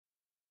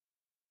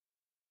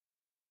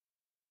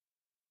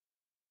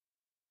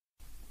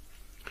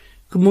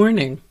Good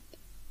morning.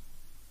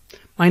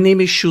 My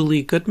name is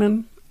Shuli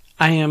Goodman.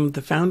 I am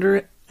the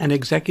founder and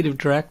executive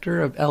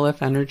director of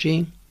LF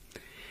Energy,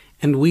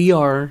 and we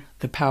are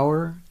the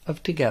power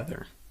of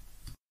together.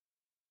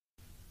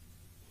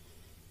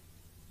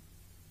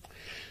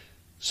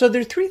 So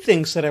there are three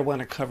things that I want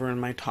to cover in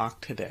my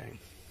talk today.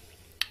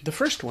 The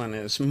first one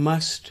is,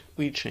 must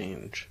we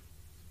change?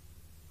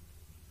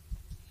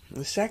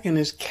 The second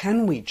is,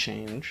 can we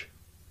change?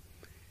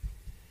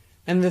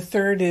 And the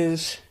third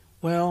is,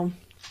 well,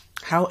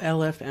 how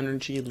LF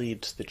Energy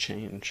leads the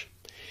change.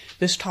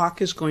 This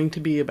talk is going to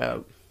be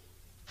about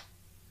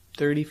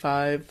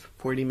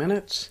 40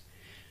 minutes,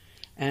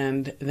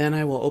 and then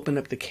I will open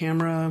up the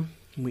camera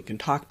and we can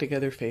talk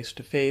together face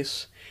to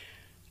face.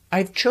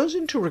 I've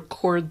chosen to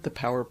record the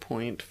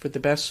PowerPoint for the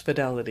best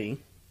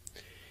fidelity,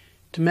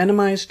 to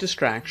minimize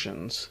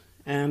distractions,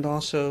 and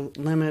also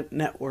limit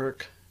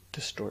network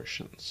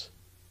distortions.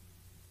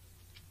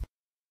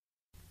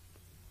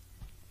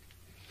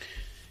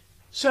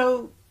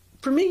 So,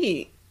 for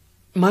me,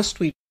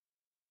 must we?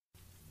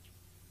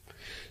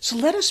 So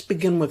let us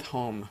begin with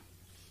home.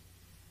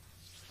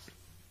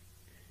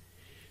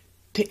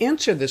 To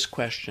answer this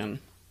question,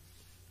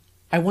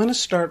 I want to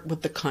start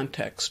with the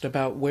context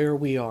about where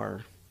we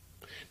are,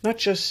 not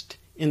just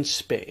in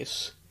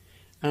space,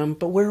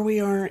 but where we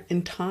are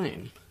in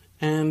time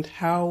and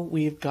how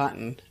we've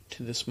gotten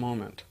to this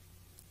moment.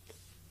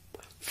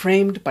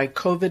 Framed by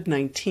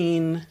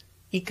COVID-19,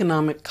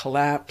 economic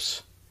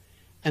collapse,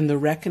 and the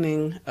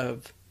reckoning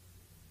of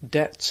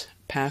debts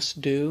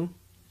past due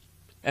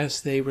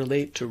as they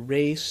relate to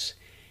race,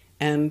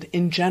 and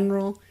in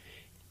general,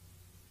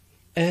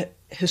 a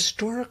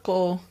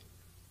historical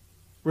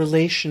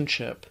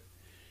relationship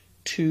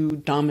to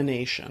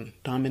domination,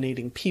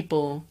 dominating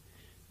people,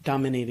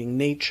 dominating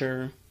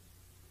nature,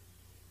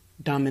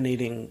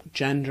 dominating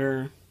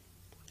gender.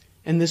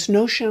 And this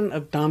notion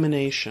of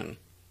domination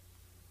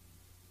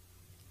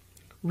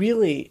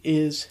really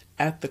is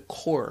at the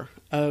core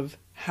of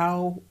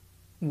how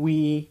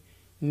we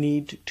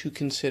need to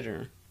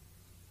consider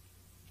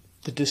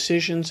the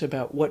decisions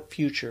about what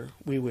future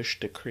we wish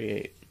to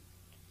create.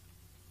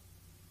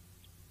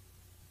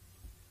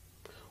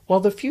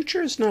 While the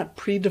future is not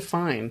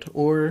predefined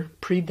or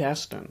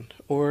predestined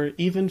or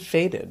even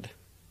fated,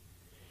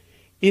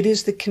 it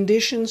is the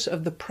conditions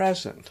of the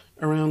present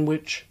around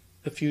which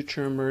the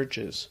future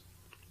emerges.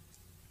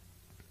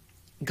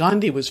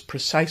 Gandhi was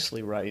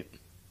precisely right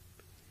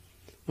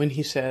when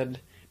he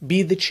said,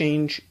 "Be the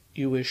change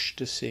you wish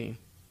to see."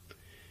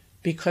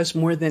 Because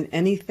more than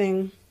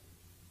anything,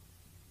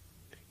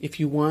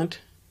 if you want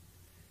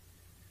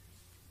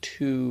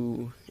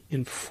to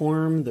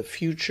inform the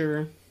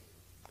future,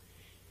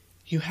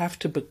 you have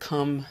to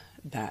become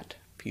that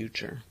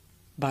future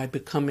by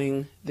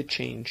becoming the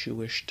change you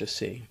wish to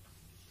see.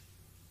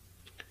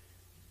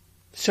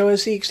 So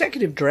as the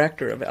executive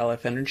director of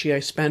LF Energy, I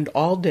spend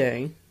all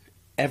day,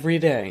 every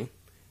day,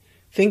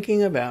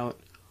 thinking about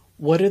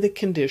what are the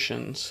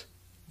conditions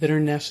that are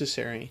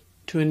necessary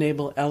to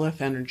enable LF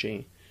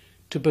Energy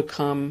to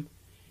become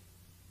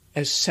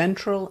as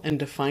central and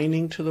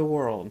defining to the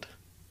world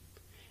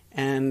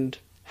and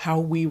how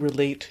we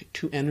relate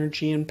to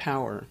energy and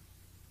power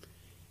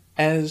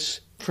as,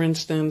 for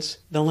instance,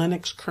 the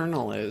Linux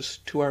kernel is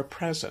to our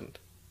present,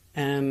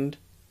 and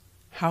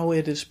how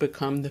it has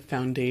become the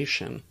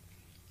foundation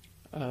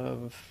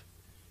of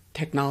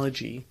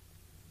technology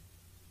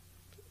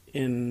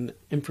in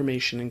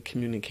information and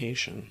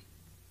communication.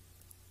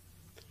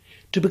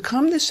 To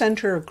become the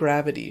center of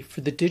gravity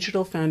for the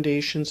digital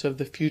foundations of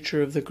the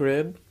future of the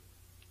grid,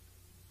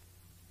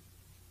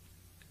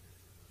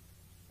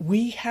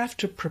 we have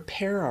to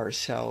prepare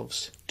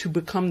ourselves to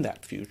become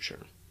that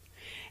future.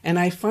 And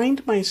I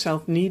find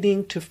myself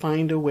needing to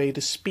find a way to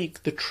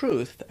speak the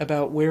truth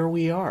about where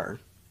we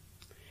are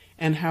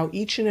and how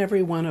each and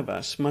every one of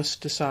us must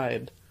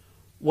decide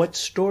what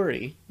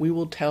story we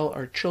will tell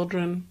our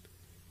children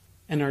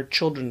and our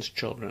children's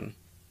children.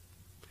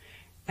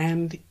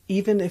 And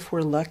even if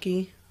we're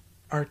lucky,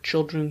 our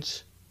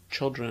children's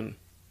children's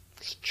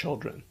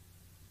children.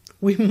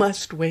 We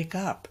must wake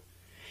up.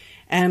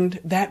 And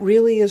that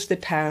really is the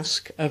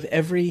task of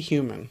every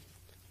human,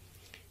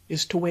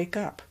 is to wake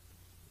up.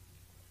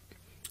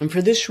 And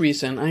for this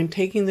reason, I'm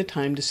taking the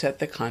time to set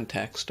the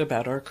context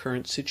about our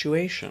current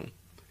situation,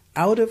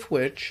 out of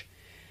which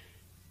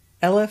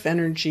LF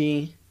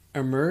Energy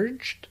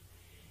emerged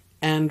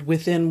and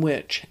within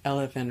which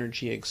LF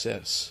Energy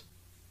exists.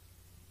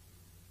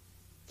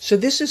 So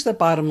this is the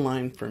bottom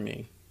line for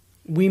me.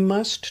 We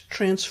must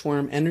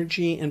transform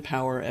energy and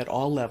power at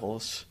all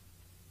levels,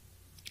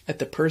 at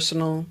the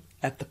personal,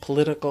 at the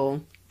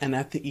political, and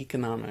at the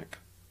economic.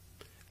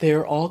 They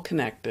are all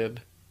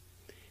connected,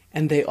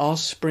 and they all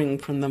spring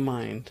from the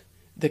mind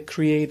that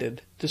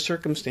created the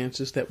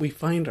circumstances that we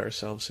find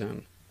ourselves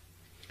in.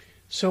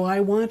 So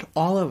I want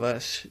all of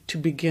us to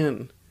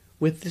begin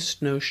with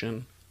this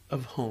notion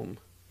of home.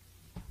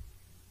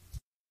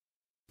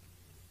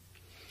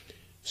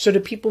 So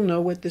do people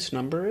know what this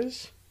number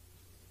is?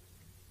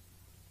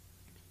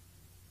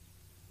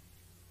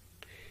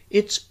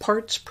 It's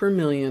parts per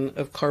million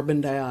of carbon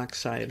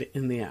dioxide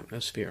in the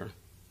atmosphere.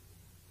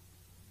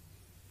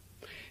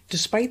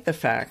 Despite the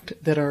fact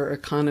that our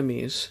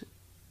economies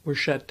were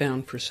shut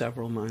down for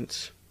several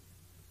months,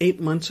 8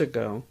 months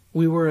ago,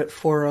 we were at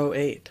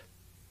 408.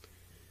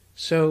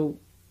 So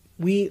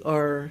we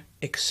are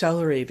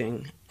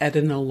accelerating at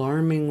an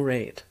alarming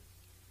rate.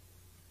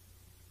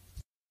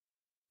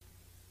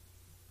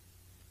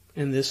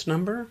 And this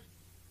number?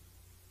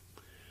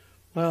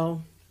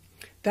 Well,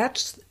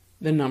 that's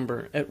the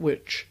number at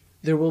which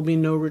there will be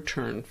no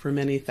return for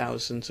many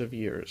thousands of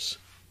years.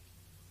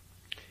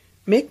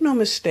 Make no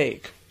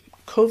mistake,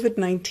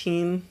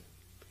 COVID-19,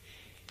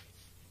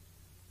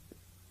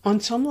 on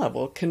some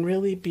level, can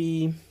really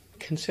be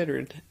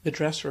considered the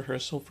dress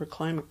rehearsal for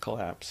climate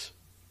collapse.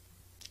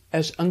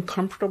 As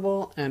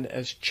uncomfortable and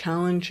as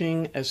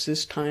challenging as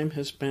this time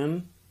has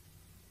been,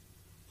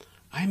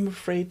 I'm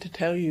afraid to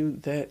tell you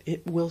that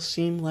it will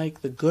seem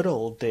like the good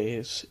old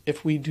days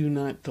if we do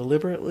not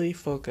deliberately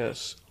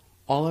focus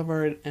all of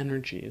our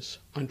energies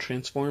on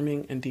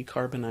transforming and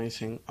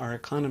decarbonizing our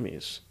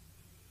economies.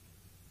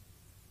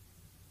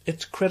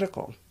 It's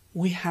critical.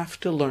 We have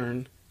to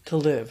learn to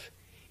live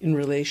in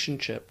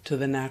relationship to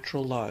the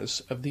natural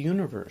laws of the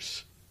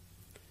universe.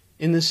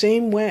 In the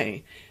same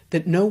way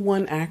that no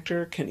one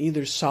actor can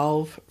either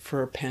solve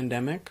for a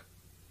pandemic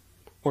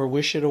or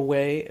wish it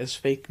away as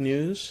fake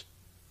news,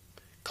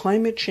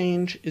 climate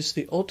change is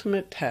the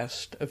ultimate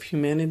test of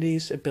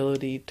humanity's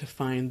ability to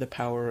find the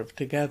power of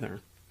together.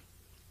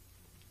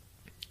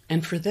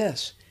 And for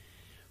this,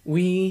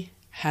 we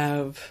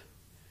have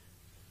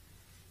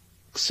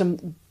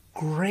some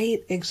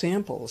great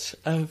examples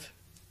of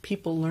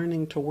people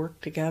learning to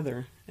work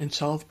together and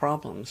solve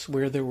problems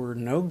where there were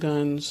no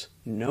guns,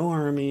 no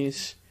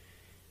armies,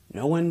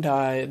 no one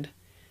died.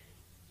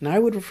 And I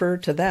would refer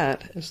to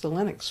that as the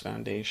Lennox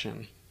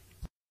Foundation.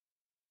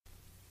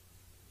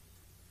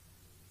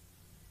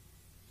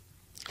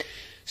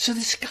 So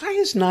the sky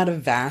is not a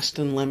vast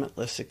and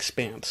limitless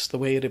expanse the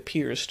way it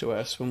appears to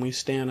us when we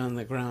stand on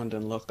the ground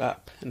and look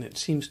up, and it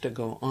seems to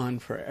go on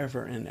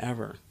forever and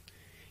ever.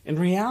 In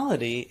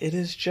reality, it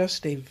is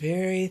just a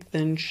very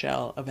thin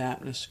shell of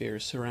atmosphere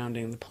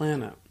surrounding the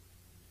planet.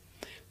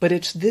 But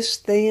it's this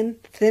thin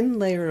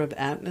layer of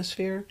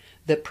atmosphere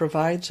that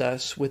provides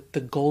us with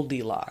the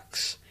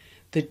Goldilocks,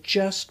 the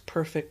just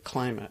perfect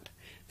climate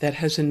that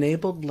has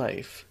enabled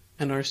life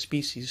and our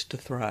species to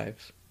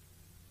thrive.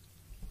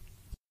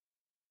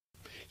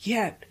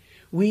 Yet,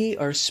 we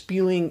are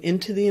spewing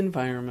into the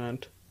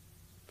environment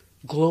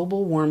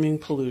global warming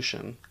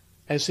pollution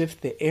as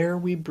if the air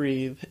we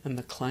breathe and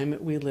the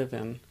climate we live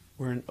in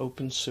were an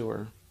open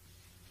sewer.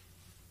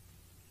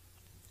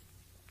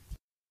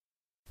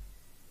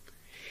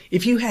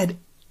 If you had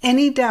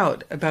any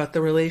doubt about the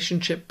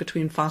relationship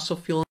between fossil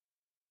fuel,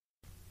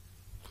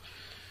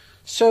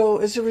 so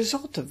as a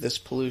result of this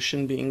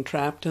pollution being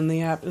trapped in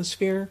the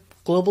atmosphere,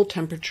 global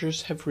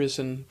temperatures have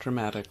risen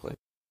dramatically.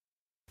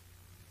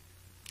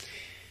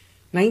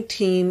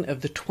 19 of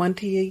the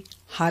 20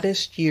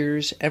 hottest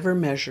years ever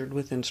measured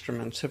with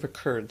instruments have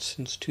occurred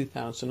since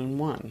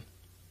 2001.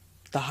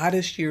 The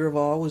hottest year of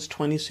all was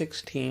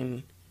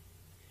 2016,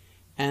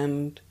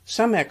 and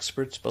some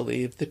experts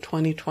believe that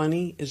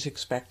 2020 is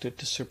expected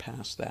to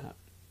surpass that.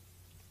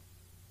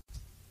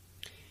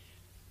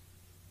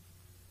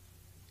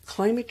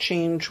 Climate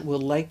change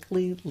will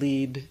likely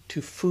lead to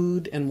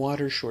food and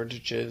water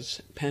shortages,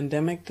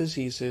 pandemic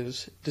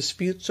diseases,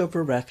 disputes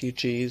over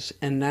refugees,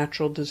 and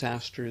natural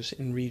disasters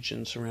in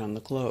regions around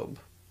the globe.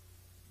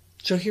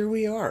 So here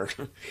we are.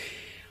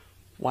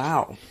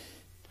 Wow.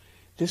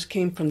 This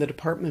came from the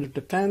Department of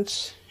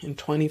Defense in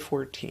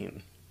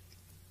 2014.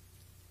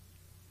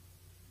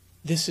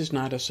 This is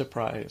not a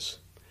surprise.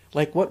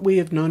 Like what we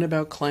have known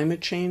about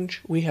climate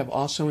change, we have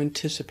also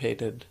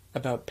anticipated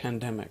about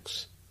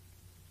pandemics.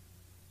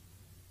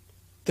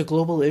 The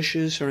global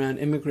issues around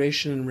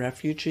immigration and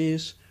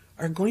refugees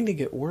are going to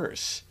get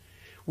worse.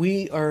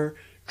 We are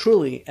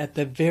truly at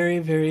the very,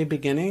 very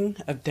beginning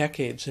of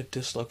decades of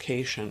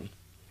dislocation.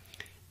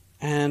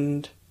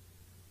 And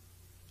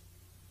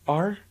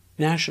our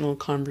national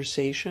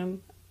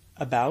conversation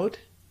about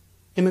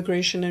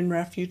immigration and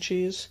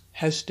refugees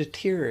has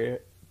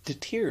deteriorated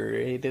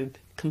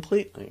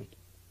completely.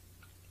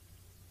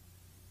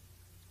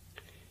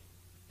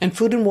 And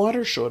food and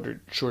water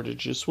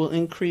shortages will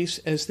increase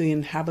as the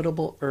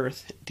inhabitable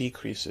earth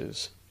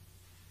decreases.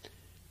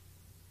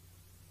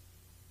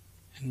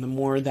 And the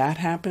more that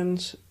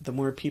happens, the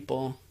more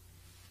people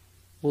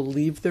will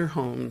leave their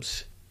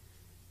homes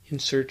in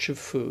search of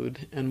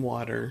food and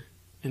water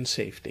and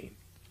safety.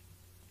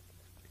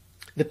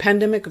 The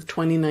pandemic of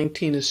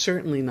 2019 is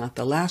certainly not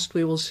the last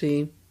we will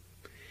see,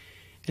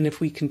 and if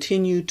we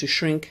continue to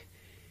shrink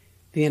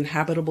the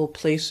inhabitable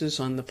places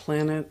on the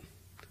planet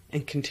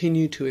and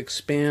continue to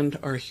expand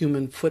our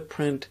human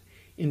footprint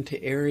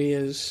into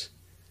areas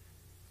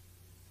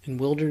and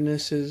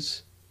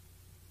wildernesses,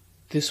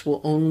 this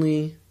will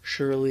only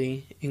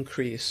surely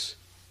increase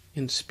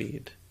in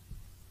speed.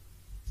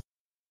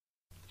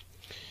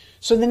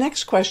 So the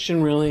next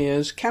question really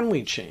is, can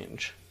we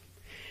change?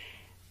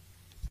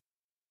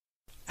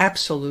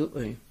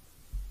 Absolutely.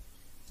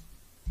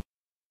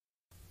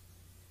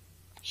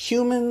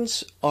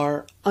 Humans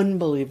are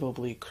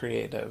unbelievably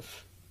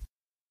creative.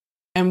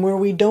 And where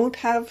we don't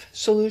have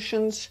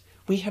solutions,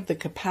 we have the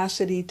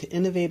capacity to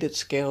innovate at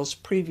scales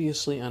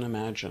previously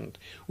unimagined.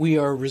 We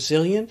are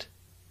resilient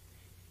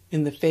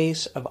in the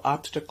face of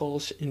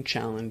obstacles and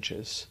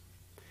challenges.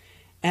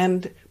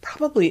 And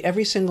probably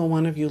every single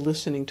one of you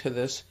listening to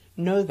this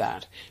know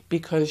that,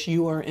 because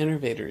you are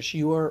innovators,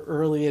 you are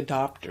early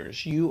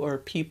adopters, you are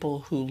people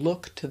who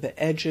look to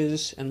the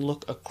edges and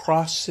look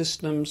across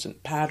systems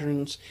and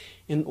patterns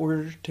in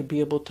order to be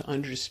able to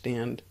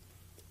understand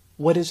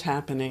what is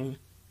happening,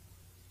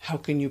 how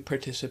can you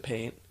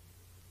participate,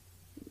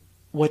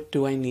 what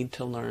do I need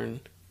to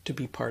learn to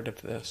be part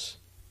of this.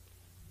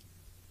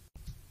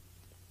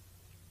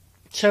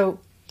 So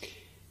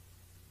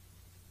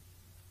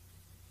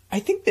I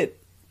think that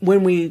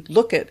when we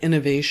look at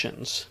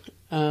innovations,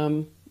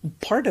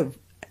 part of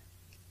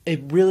a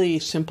really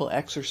simple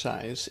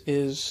exercise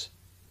is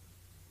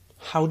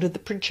how do the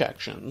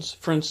projections,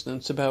 for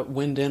instance, about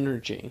wind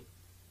energy,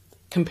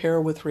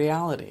 compare with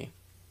reality?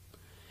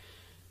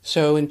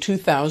 So in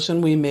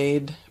 2000 we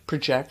made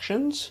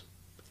projections,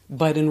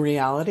 but in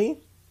reality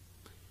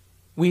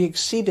we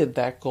exceeded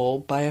that goal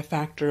by a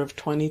factor of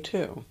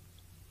 22.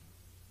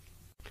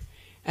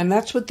 And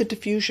that's what the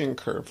diffusion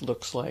curve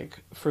looks like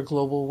for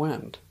global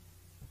wind.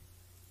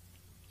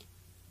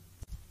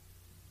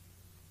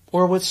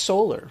 Or with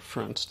solar,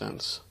 for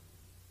instance.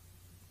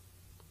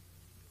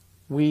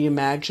 We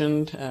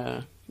imagined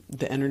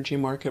the energy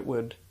market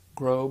would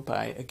grow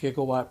by 1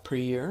 gigawatt per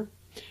year,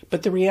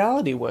 but the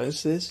reality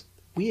was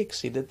we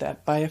exceeded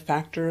that by a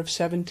factor of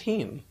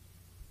 17.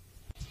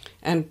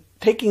 And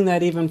taking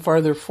that even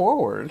farther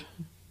forward,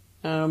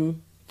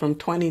 from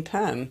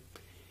 2010,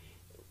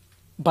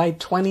 by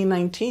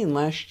 2019,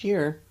 last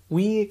year,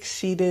 we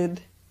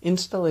exceeded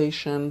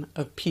installation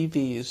of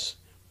PVs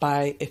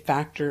by a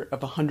factor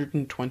of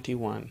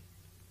 121.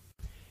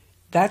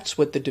 That's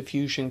what the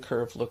diffusion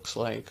curve looks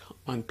like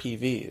on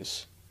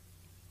PVs.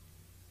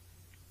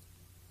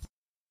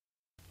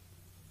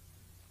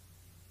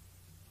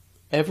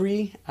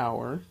 Every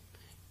hour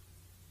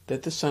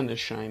that the sun is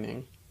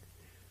shining,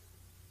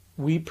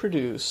 we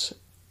produce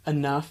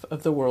enough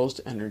of the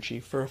world's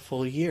energy for a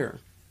full year.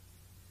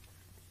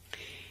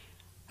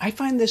 I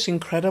find this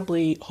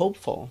incredibly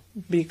hopeful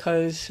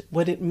because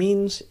what it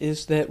means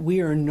is that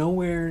we are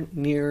nowhere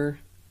near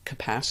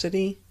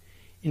capacity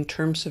in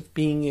terms of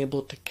being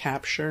able to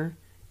capture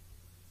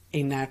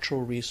a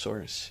natural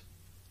resource.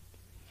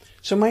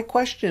 So my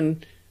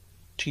question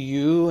to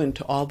you and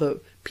to all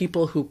the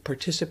people who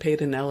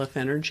participate in LF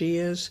Energy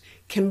is,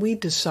 can we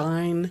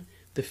design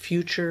the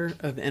future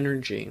of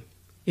energy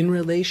in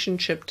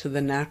relationship to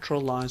the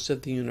natural laws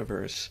of the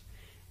universe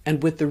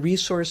and with the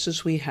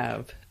resources we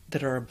have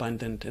that are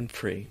abundant and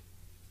free?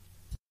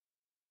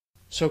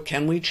 So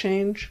can we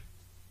change?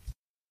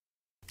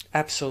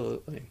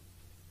 Absolutely.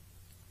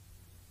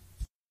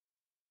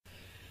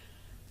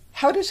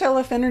 How does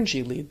LF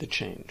Energy lead the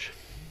change?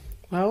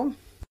 Well,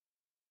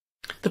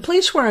 the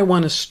place where I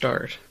want to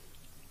start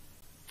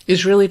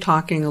is really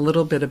talking a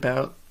little bit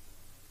about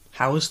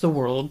how has the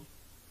world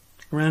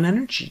around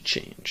energy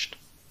changed.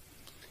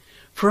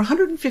 For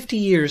 150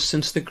 years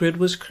since the grid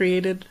was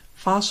created,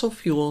 fossil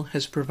fuel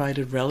has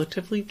provided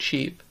relatively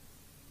cheap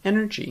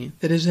energy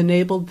that has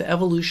enabled the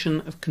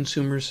evolution of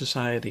consumer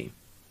society.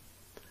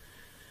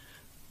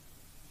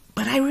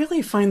 But I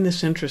really find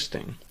this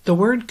interesting. The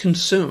word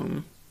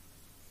consume,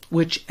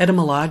 which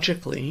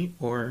etymologically,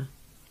 or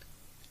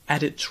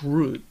at its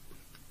root,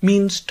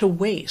 means to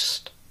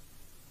waste.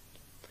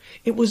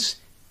 It was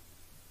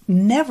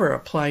never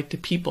applied to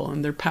people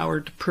and their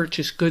power to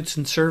purchase goods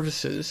and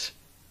services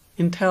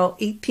until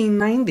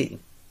 1890.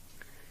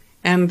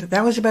 And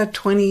that was about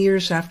 20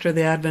 years after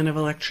the advent of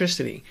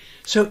electricity.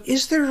 So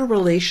is there a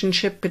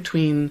relationship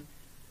between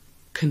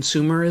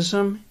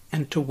consumerism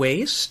and to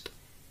waste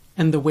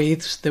and the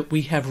ways that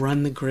we have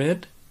run the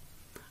grid?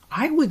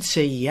 I would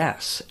say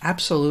yes,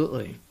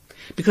 absolutely.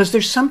 Because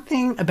there's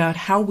something about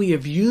how we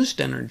have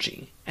used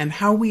energy and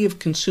how we have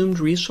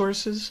consumed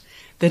resources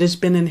that has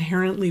been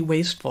inherently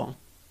wasteful.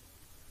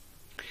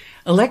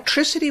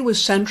 Electricity was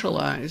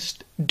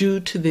centralized due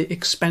to the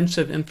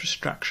expensive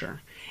infrastructure,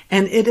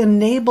 and it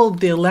enabled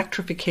the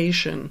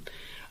electrification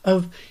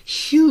of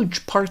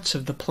huge parts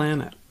of the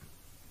planet.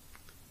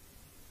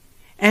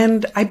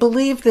 And I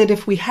believe that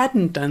if we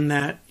hadn't done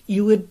that,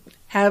 you would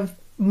have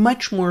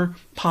much more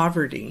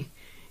poverty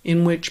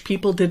in which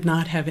people did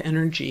not have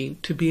energy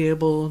to be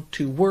able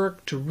to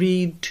work, to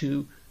read,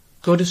 to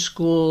go to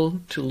school,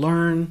 to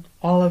learn,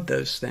 all of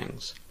those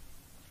things.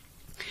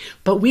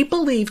 But we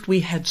believed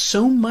we had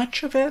so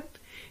much of it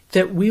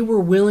that we were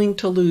willing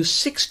to lose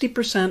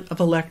 60% of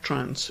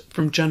electrons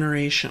from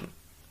generation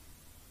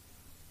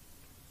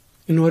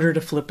in order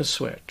to flip a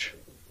switch.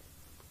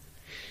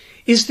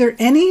 Is there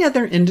any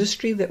other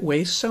industry that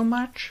wastes so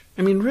much?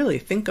 I mean, really,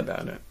 think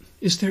about it.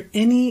 Is there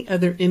any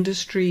other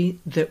industry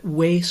that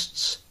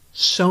wastes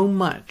so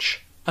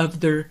much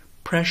of their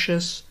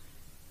precious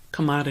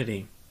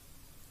commodity?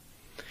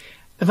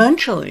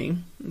 Eventually,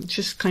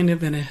 just kind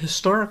of in a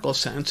historical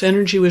sense,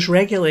 energy was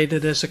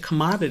regulated as a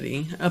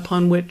commodity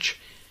upon which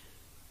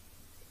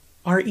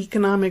our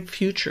economic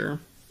future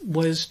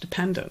was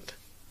dependent.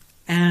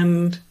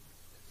 And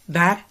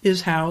that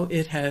is how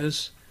it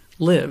has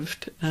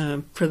lived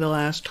for the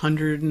last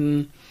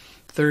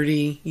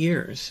 130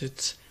 years.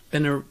 It's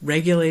been a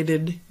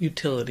regulated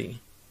utility.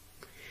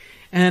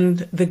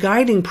 And the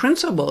guiding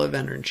principle of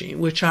energy,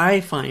 which I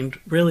find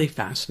really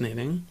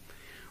fascinating,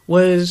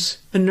 was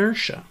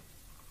inertia.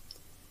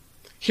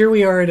 Here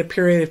we are at a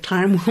period of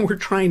time where we're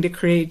trying to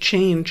create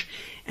change,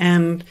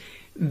 and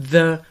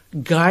the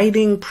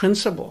guiding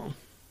principle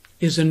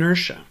is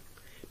inertia,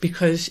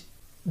 because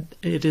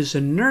it is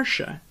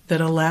inertia that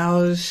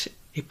allows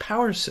a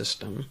power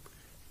system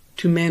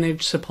to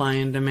manage supply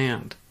and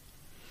demand.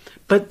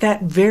 But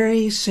that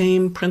very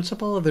same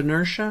principle of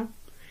inertia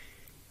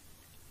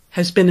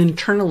has been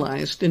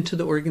internalized into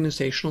the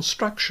organizational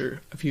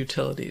structure of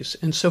utilities.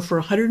 And so for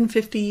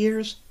 150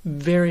 years,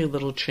 very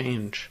little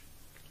change.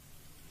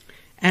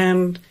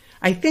 And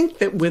I think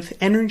that with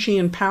energy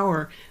and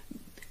power,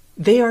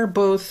 they are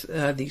both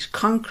these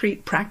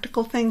concrete,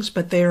 practical things,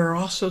 but they are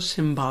also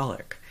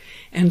symbolic.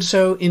 And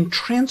so in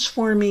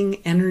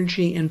transforming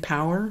energy and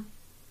power,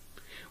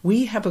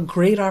 we have a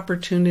great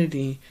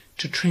opportunity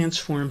to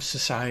transform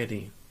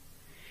society.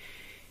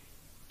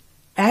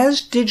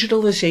 As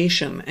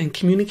digitalization and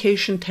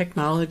communication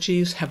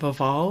technologies have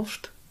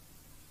evolved,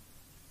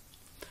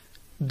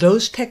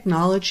 those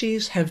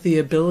technologies have the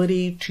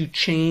ability to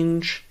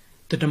change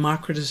the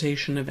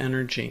democratization of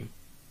energy.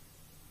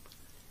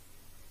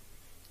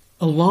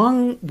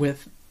 Along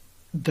with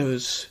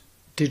those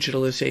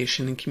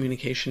digitalization and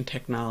communication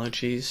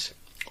technologies,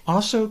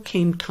 also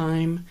came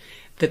time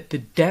that the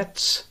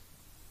debts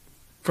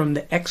from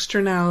the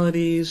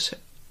externalities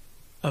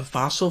of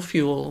fossil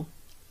fuel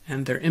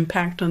and their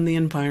impact on the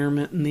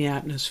environment and the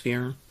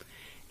atmosphere,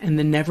 and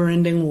the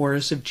never-ending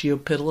wars of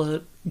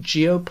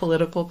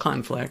geopolitical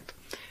conflict,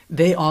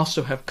 they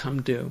also have come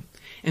due.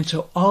 And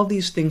so all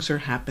these things are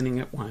happening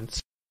at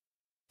once.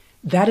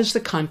 That is the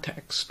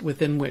context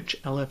within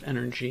which LF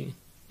Energy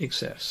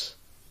exists.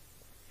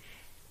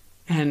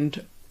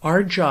 And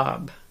our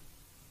job,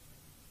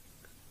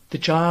 the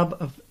job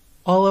of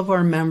all of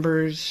our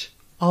members,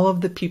 all of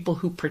the people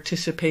who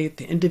participate,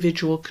 the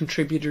individual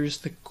contributors,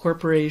 the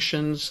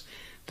corporations,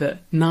 the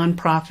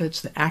nonprofits,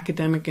 the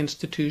academic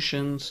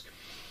institutions,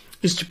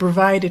 is to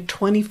provide a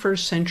 21st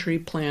century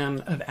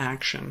plan of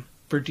action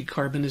for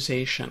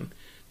decarbonization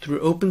through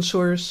open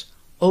source,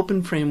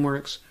 open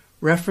frameworks,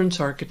 reference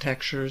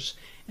architectures,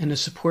 and a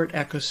support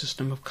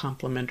ecosystem of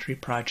complementary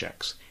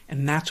projects.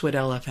 And that's what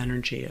LF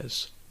Energy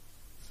is.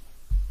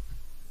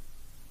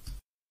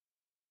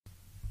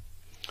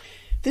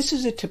 This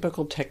is a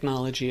typical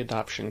technology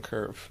adoption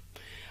curve.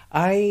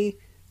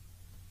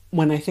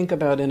 When I think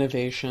about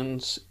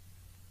innovations,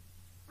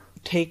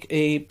 take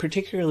a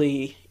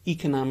particularly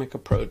economic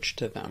approach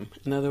to them.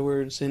 In other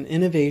words, an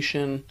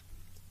innovation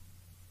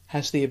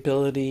has the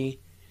ability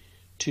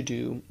to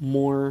do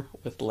more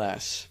with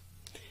less.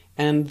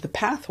 And the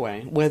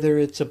pathway, whether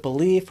it's a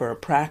belief or a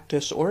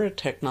practice or a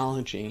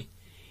technology,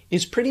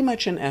 is pretty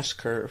much an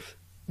S-curve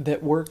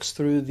that works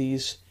through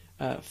these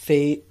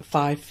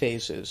 5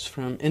 phases,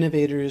 from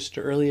innovators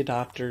to early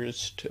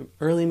adopters to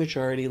early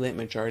majority, late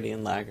majority,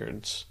 and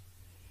laggards.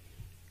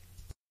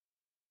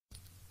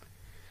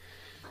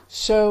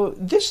 So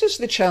this is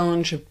the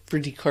challenge for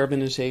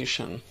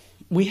decarbonization.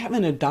 We have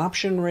an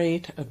adoption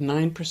rate of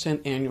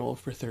 9% annual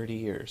for 30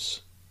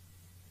 years.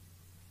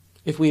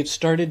 If we had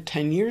started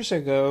 10 years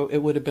ago, it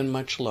would have been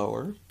much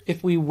lower.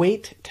 If we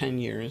wait 10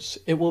 years,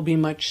 it will be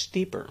much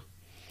steeper.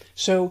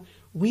 So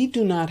we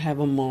do not have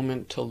a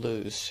moment to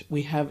lose.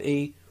 We have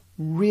a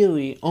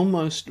really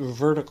almost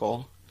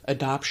vertical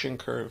adoption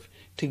curve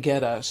to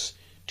get us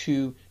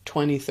to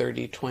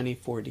 2030,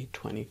 2040,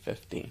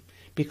 2050,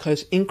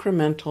 because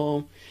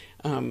incremental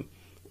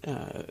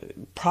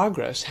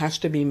progress has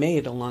to be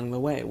made along the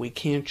way. We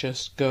can't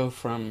just go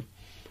from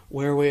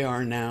where we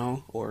are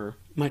now or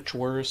much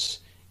worse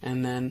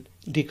and then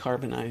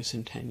decarbonize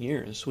in 10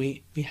 years.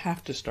 We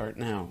have to start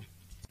now.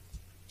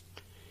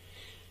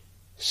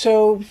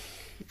 So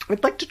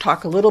I'd like to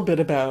talk a little bit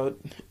about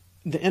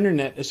the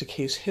internet as a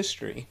case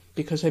history,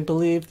 because I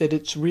believe that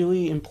it's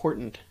really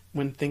important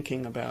when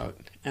thinking about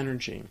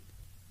energy.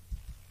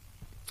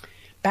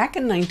 Back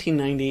in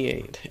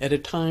 1998, at a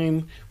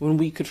time when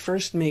we could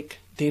first make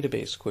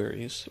database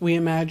queries, we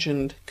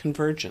imagined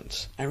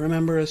convergence. I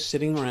remember us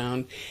sitting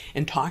around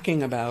and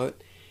talking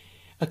about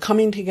a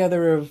coming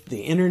together of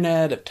the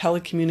internet, of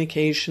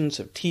telecommunications,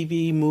 of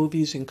TV,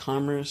 movies, and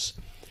commerce.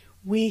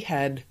 We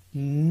had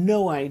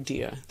no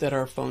idea that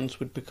our phones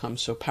would become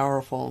so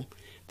powerful,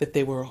 that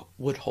they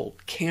would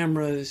hold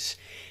cameras,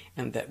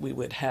 and that we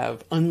would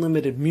have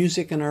unlimited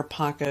music in our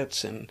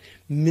pockets and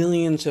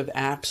millions of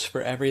apps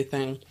for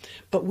everything.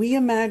 But we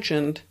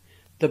imagined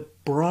the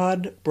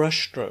broad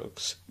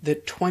brushstrokes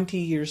that 20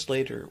 years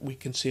later we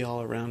can see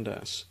all around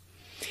us.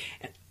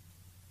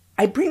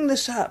 I bring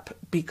this up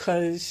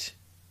because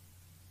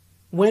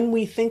when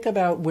we think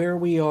about where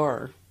we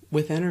are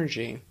with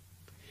energy,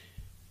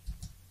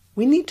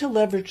 we need to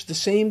leverage the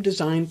same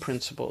design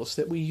principles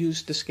that we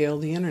use to scale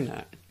the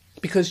internet.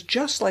 Because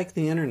just like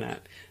the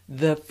internet,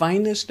 the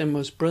finest and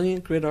most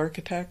brilliant grid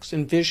architects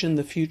envision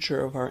the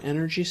future of our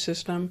energy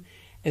system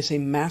as a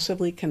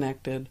massively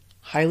connected,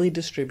 highly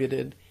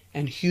distributed,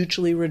 and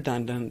hugely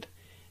redundant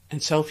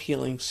and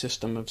self-healing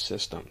system of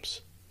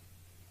systems.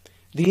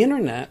 The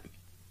internet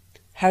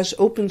has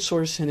open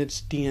source in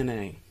its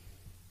DNA.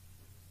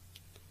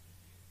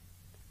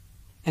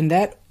 And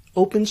that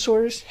open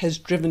source has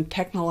driven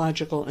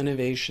technological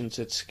innovations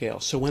at scale.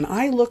 So when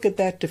I look at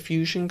that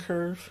diffusion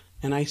curve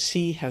and I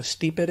see how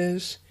steep it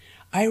is,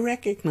 I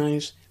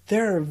recognize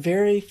there are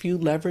very few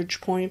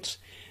leverage points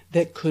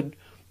that could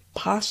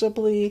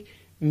possibly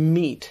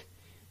meet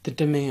the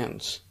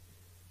demands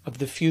of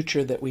the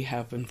future that we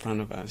have in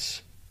front of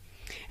us.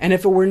 And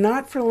if it were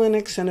not for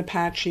Linux and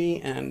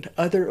Apache and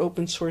other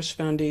open source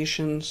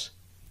foundations,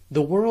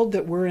 the world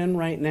that we're in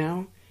right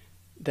now,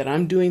 that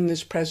I'm doing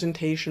this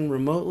presentation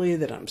remotely,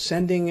 that I'm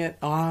sending it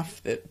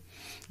off, that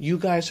you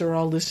guys are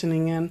all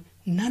listening in,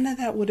 none of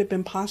that would have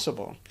been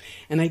possible.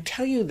 And I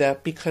tell you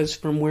that because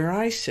from where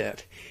I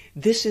sit,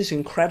 this is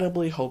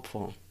incredibly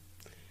hopeful.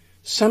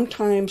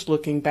 Sometimes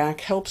looking back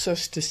helps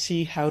us to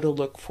see how to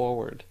look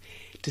forward,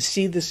 to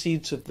see the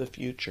seeds of the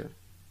future.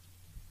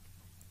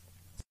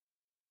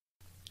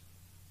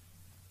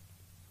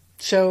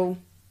 So,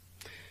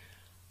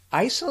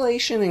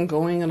 isolation and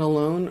going it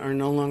alone are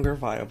no longer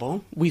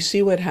viable. We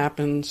see what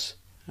happens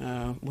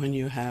when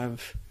you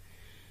have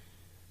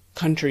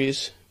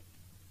countries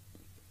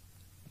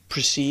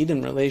proceed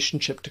in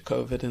relationship to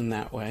COVID in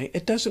that way.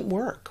 It doesn't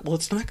work. Well,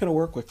 it's not going to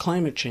work with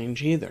climate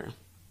change either.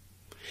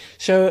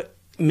 So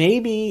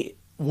maybe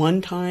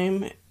one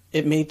time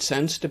it made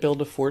sense to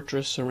build a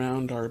fortress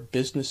around our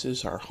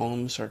businesses, our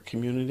homes, our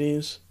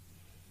communities.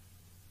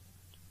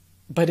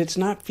 But it's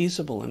not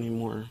feasible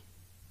anymore.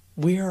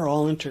 We are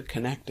all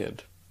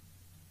interconnected.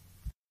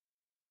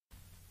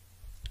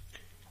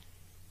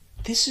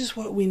 This is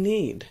what we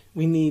need.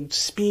 We need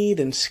speed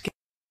and scale.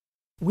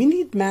 We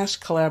need mass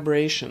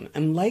collaboration.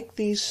 And like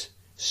these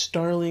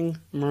starling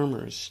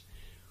murmurs,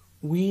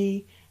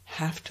 we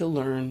have to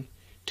learn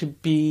to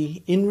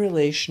be in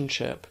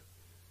relationship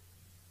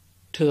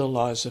to the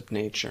laws of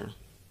nature.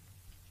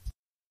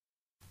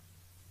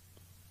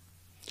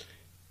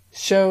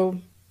 So,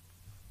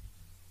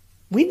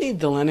 we need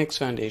the Linux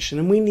Foundation,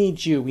 and we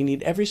need you. We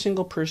need every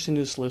single person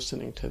who's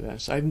listening to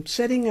this. I'm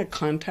setting a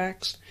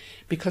context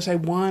because I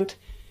want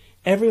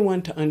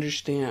everyone to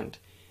understand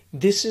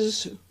this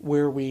is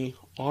where we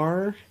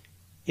are.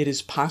 It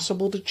is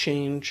possible to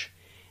change,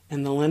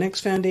 and the Linux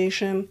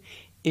Foundation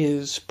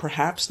is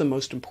perhaps the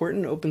most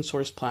important open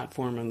source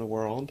platform in the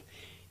world.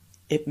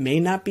 It may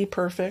not be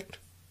perfect.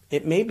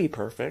 It may be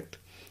perfect.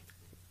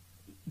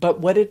 But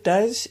what it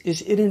does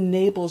is it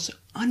enables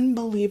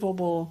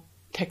unbelievable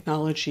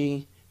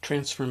technology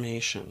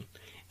transformation.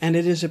 And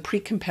it is a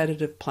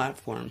pre-competitive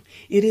platform.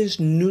 It is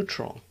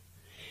neutral.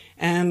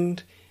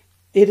 And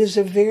it is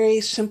a very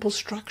simple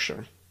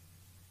structure.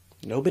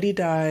 Nobody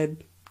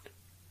died.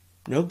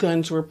 No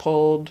guns were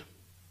pulled.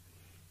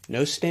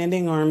 No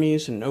standing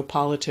armies and no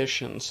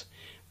politicians.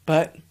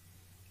 But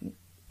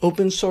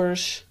open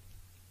source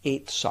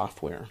ate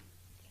software.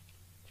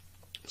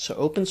 So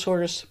open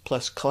source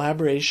plus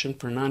collaboration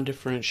for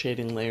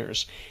non-differentiating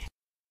layers.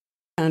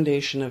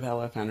 Foundation of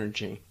LF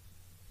Energy.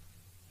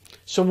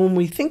 So when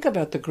we think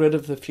about the grid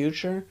of the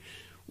future,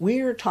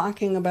 we are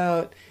talking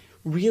about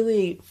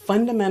really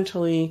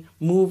fundamentally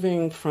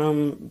moving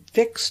from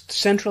fixed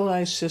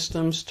centralized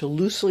systems to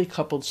loosely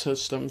coupled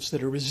systems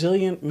that are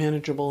resilient,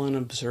 manageable, and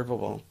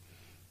observable.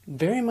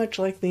 Very much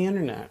like the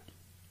internet.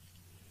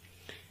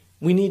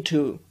 We need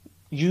to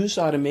use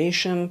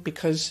automation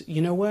because,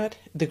 you know what?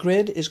 The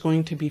grid is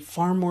going to be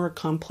far more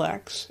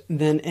complex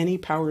than any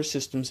power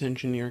systems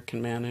engineer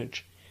can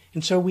manage.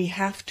 And so we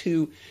have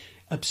to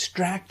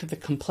abstract the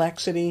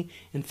complexity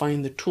and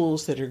find the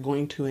tools that are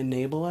going to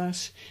enable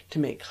us to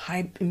make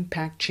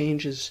high-impact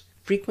changes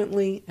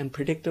frequently and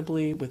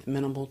predictably with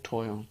minimal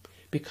toil,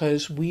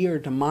 because we are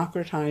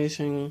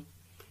democratizing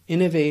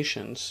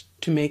innovations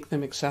to make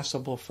them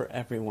accessible for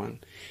everyone.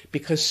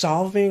 Because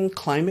solving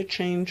climate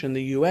change in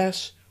the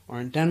US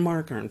or in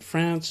Denmark or in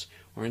France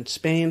or in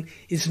Spain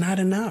is not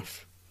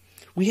enough.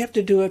 We have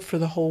to do it for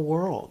the whole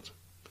world.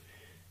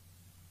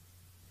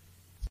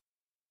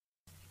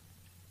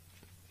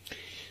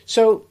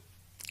 So,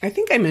 I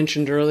think I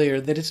mentioned earlier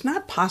that it's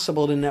not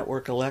possible to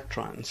network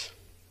electrons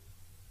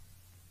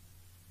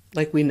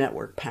like we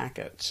network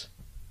packets,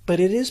 but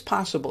it is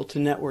possible to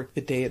network the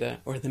data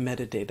or the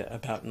metadata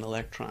about an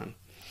electron.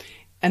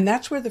 And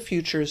that's where the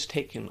future is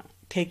taking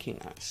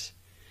us.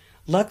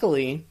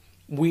 Luckily,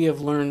 we have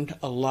learned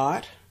a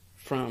lot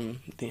from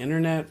the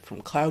internet,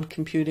 from cloud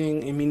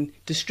computing. I mean,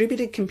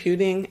 distributed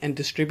computing and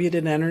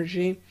distributed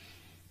energy,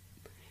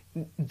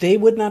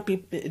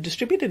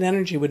 distributed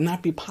energy would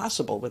not be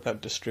possible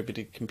without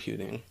distributed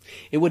computing.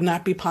 It would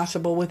not be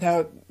possible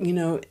without,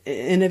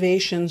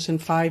 innovations in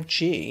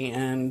 5G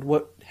and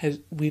what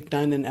we've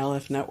done in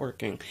LF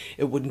networking.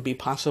 It wouldn't be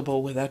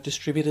possible without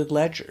distributed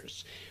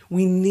ledgers.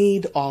 We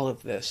need all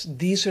of this.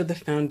 These are the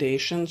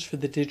foundations for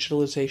the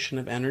digitalization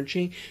of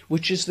energy,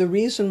 which is the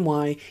reason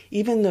why,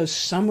 even though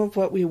some of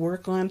what we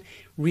work on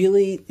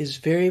really is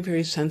very,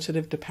 very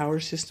sensitive to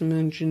power system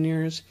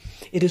engineers,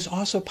 it is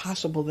also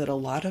possible that a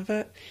lot of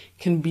it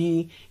can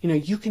be,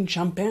 you can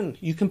jump in,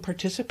 you can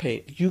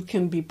participate, you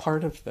can be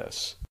part of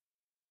this.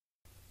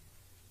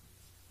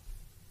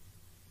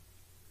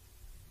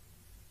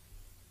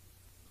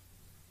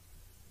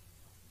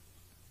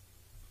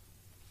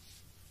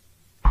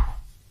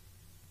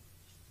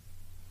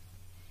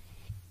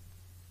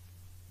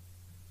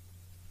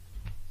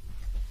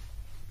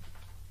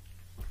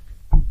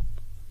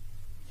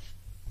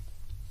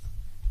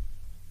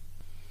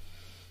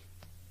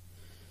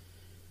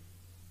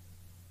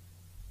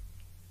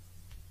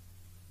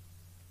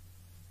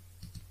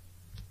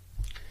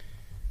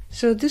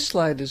 So this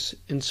slide is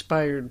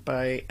inspired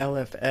by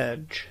LF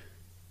Edge,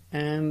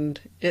 and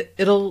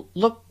it'll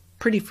look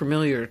pretty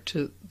familiar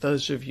to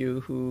those of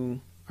you who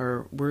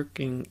are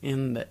working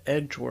in the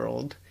Edge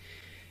world.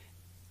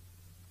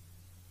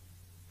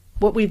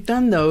 What we've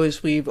done, though,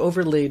 is we've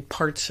overlaid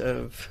parts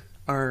of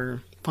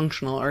our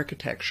functional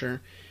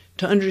architecture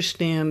to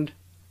understand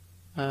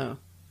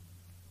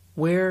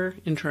where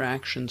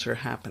interactions are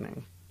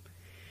happening.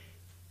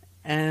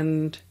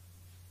 And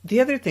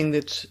the other thing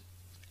that's,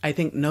 I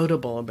think,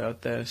 notable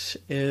about this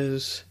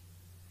is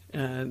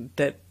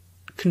that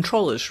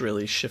control is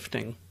really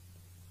shifting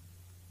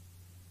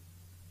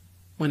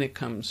when it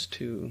comes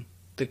to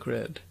the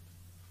grid.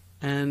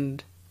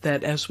 And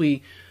that as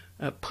we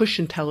push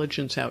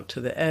intelligence out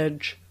to the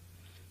edge,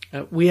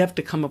 we have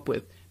to come up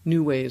with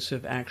new ways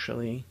of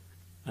actually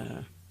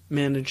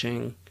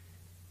managing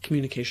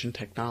communication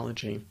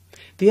technology.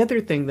 The other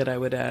thing that I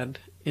would add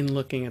in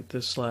looking at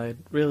this slide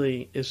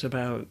really is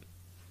about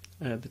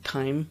the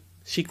time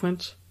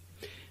sequence,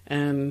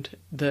 and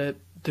that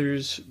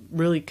there's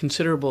really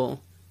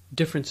considerable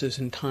differences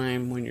in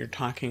time when you're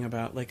talking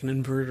about like an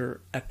inverter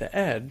at the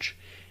edge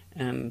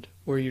and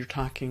where you're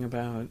talking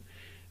about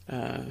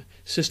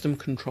system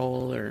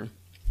control or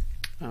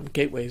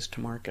gateways to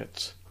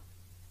markets.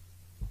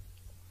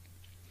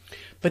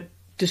 But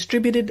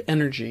distributed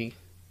energy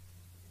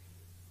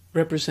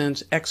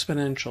represents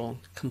exponential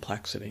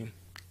complexity,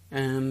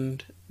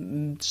 and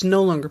it's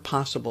no longer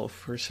possible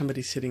for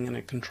somebody sitting in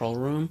a control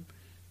room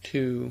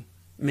to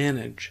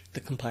manage the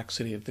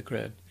complexity of the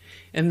grid.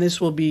 And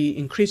this will be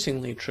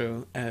increasingly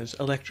true as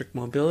electric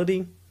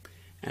mobility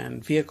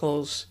and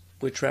vehicles,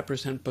 which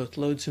represent both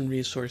loads and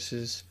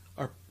resources,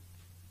 are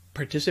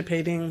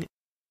participating.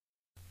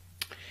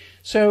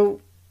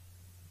 So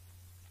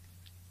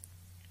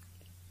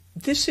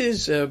this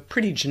is a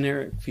pretty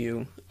generic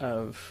view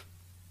of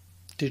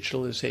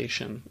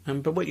digitalization,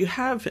 but what you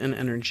have in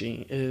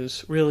energy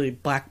is really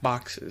black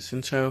boxes.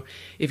 And so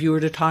if you were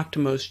to talk to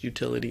most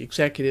utility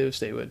executives,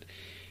 they would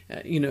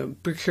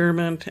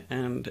procurement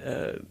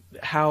and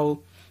how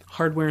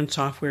hardware and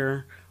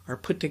software are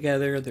put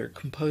together. They're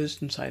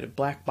composed inside of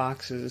black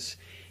boxes.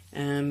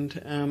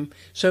 And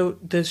so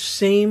the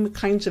same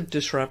kinds of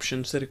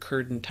disruptions that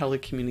occurred in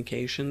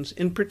telecommunications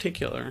in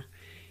particular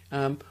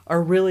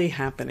are really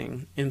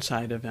happening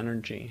inside of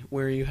energy,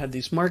 where you had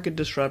these market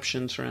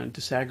disruptions around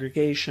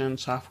disaggregation,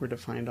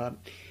 software-defined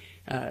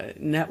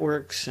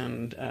networks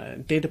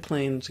and data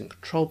planes and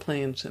control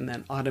planes, and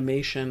then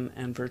automation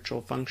and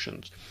virtual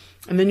functions.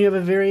 And then you have a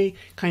very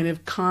kind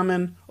of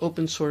common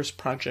open source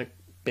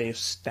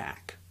project-based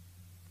stack.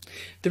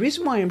 The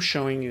reason why I'm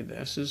showing you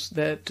this is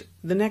that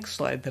the next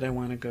slide that I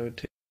want to go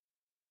to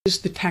is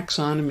the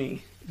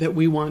taxonomy that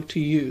we want to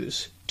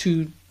use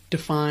to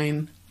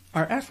define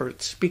our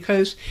efforts.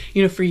 Because,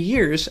 for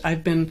years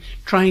I've been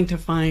trying to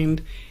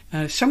find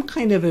some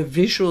kind of a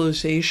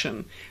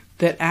visualization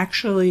that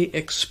actually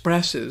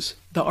expresses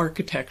the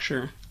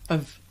architecture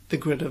of the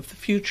grid of the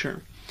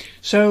future.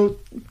 So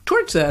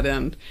towards that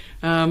end,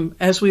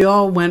 as we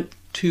all went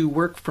to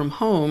work from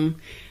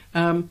home,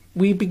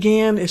 we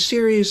began a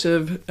series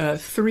of 3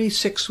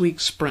 6-week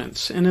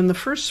sprints. And in the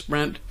first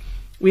sprint,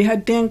 we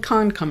had Dan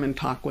Kahn come and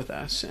talk with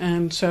us.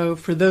 And so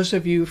for those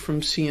of you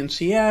from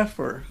CNCF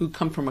or who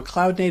come from a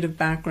cloud native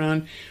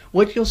background,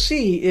 what you'll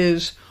see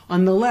is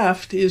on the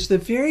left is the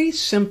very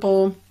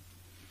simple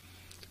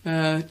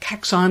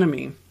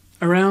taxonomy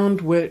around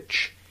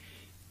which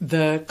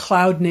the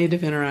cloud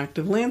native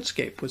interactive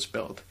landscape was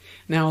built.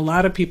 Now, a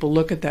lot of people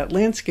look at that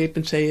landscape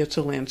and say it's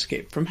a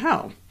landscape from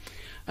hell.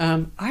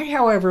 I,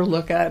 however,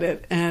 look at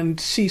it and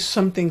see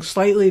something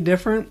slightly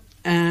different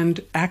and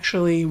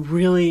actually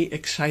really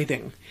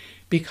exciting,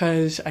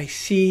 because I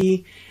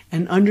see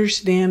an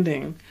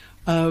understanding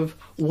of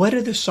what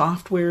are the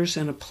softwares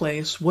in a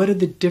place, what are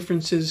the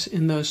differences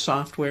in those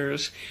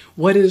softwares,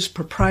 what is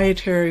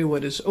proprietary,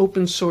 what is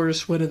open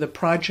source, what are the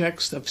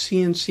projects of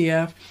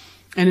CNCF.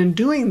 And in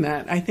doing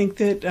that, I think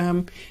that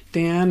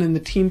Dan and the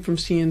team from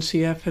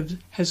CNCF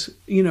has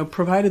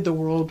provided the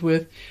world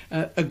with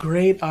a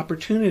great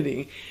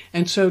opportunity.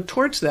 And so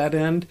towards that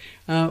end,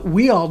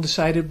 we all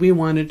decided we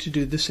wanted to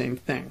do the same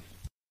thing.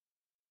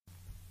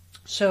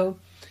 So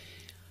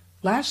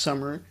last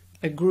summer,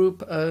 a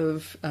group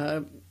of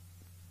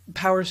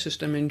power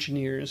system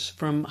engineers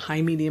from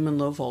high, medium, and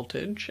low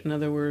voltage, in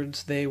other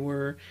words, they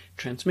were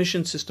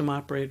transmission system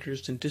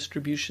operators and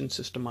distribution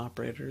system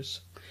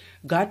operators,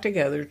 got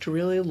together to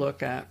really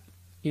look at,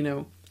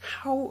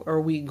 how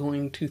are we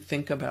going to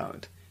think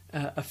about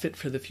a fit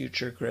for the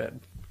future grid?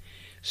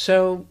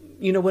 So,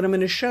 what I'm going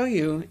to show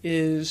you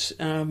is,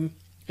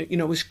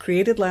 it was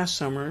created last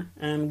summer,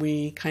 and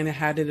we kind of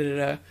had it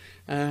at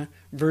a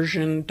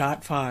version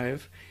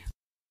 0.5.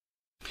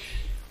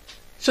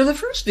 So the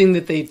first thing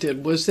that they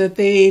did was that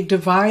they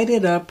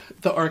divided up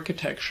the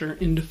architecture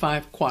into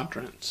 5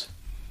 quadrants.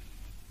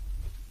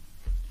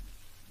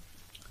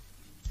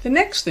 The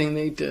next thing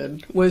they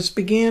did was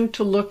began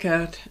to look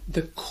at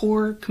the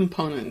core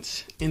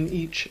components in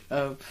each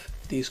of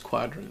these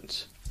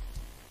quadrants.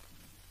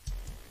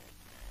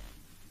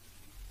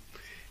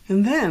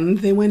 And then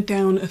they went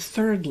down a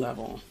 3rd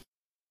level.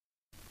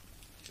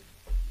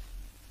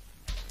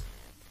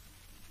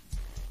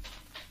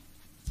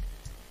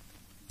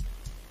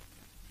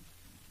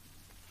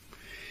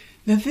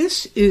 Now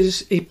this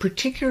is a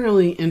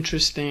particularly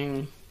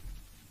interesting,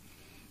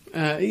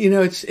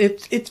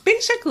 it's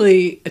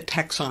basically a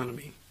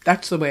taxonomy.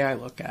 That's the way I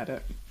look at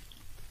it.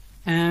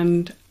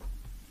 And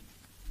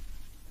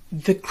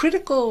the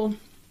critical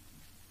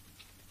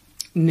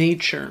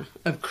nature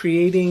of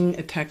creating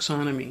a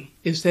taxonomy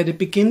is that it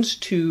begins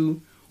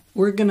to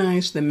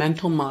organize the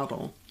mental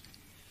model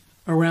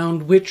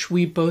around which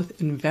we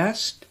both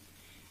invest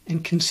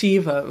and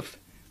conceive of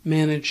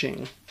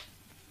managing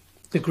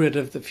the grid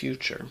of the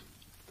future.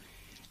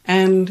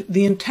 And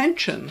the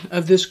intention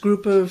of this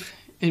group of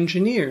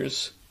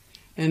engineers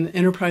and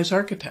enterprise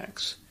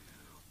architects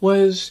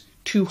was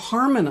to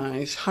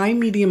harmonize high,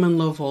 medium, and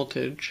low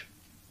voltage,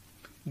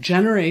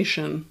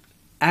 generation,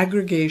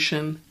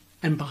 aggregation,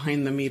 and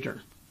behind the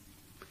meter.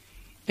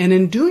 And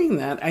in doing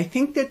that, I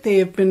think that they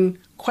have been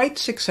quite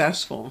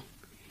successful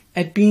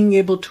at being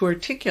able to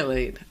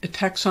articulate a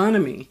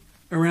taxonomy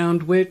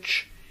around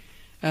which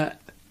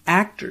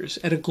actors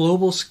at a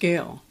global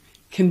scale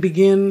can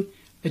begin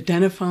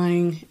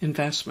identifying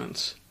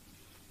investments.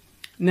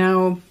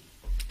 Now,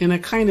 in a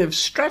kind of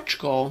stretch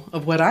goal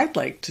of what I'd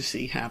like to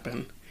see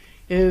happen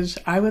is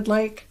I would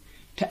like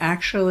to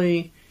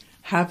actually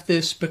have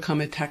this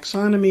become a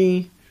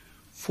taxonomy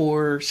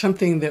for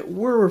something that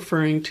we're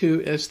referring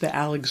to as the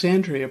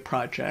Alexandria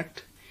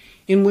Project,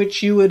 in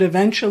which you would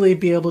eventually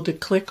be able to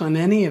click on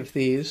any of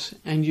these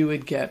and you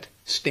would get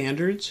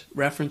standards,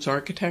 reference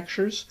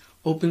architectures,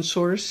 open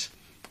source,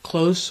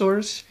 closed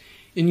source,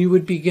 and you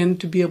would begin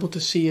to be able to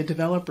see a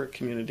developer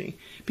community.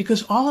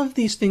 Because all of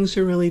these things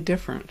are really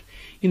different.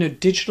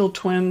 Digital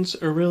twins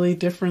are really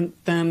different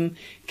than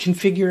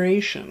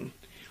configuration,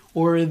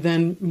 or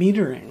than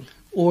metering,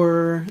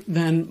 or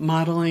than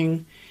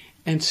modeling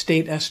and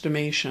state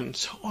estimation.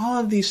 So all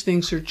of these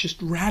things are just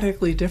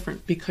radically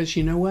different because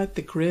you know what?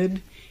 The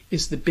grid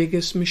is the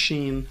biggest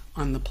machine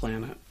on the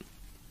planet.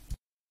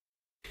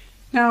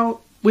 Now,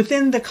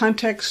 within the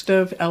context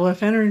of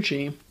LF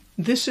Energy,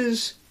 this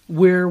is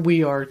where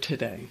we are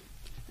today.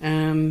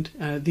 And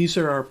these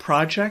are our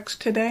projects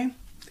today.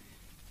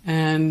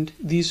 And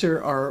these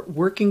are our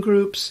working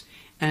groups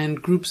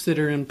and groups that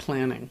are in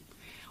planning.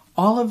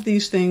 All of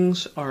these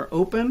things are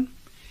open,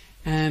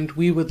 and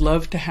we would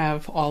love to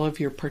have all of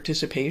your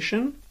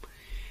participation.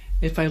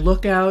 If I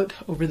look out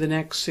over the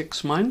next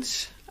 6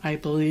 months, I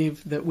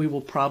believe that we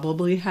will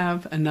probably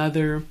have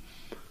another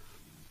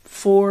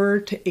 4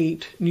 to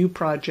 8 new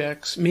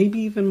projects, maybe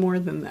even more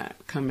than that,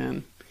 come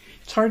in.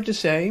 It's hard to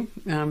say.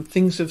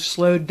 Things have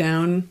slowed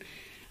down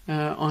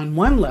on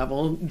one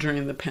level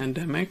during the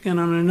pandemic, and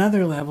on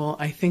another level,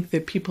 I think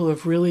that people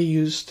have really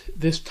used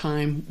this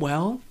time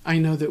well. I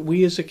know that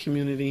we as a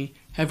community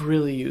have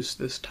really used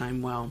this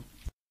time well.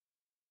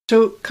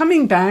 So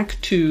coming back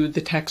to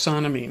the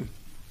taxonomy,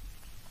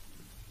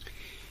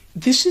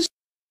 this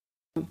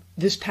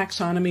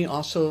taxonomy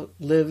also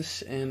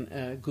lives in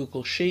a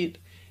Google Sheet.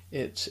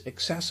 It's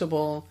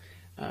accessible.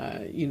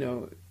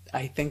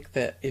 I think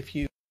that if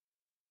you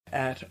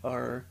at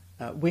our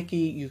wiki,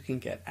 you can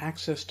get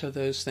access to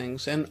those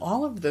things. And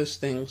all of those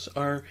things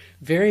are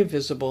very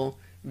visible,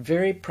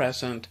 very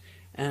present,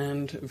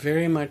 and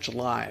very much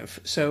live.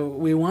 So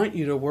we want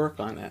you to work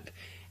on it.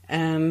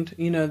 And,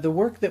 the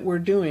work that we're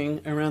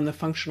doing around the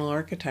functional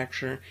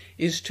architecture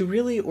is to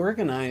really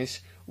organize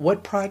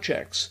what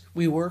projects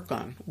we work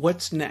on,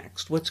 what's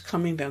next, what's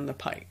coming down the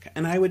pike.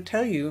 And I would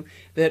tell you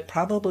that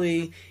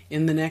probably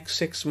in the next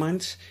 6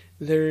 months,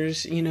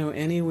 there's,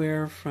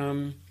 anywhere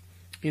from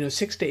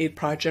 6 to 8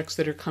 projects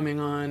that are coming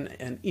on.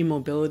 An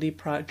e-mobility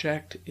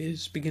project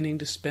is beginning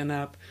to spin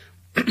up.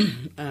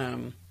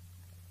 A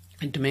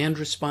demand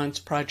response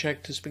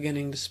project is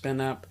beginning to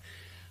spin up.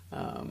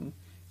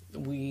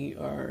 We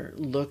are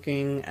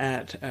looking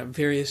at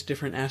various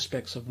different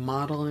aspects of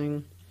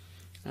modeling.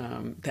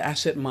 The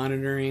asset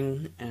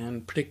monitoring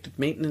and predictive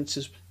maintenance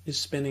is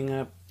spinning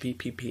up,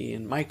 VPP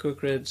and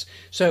microgrids.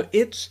 So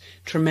it's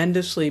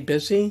tremendously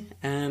busy,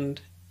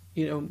 and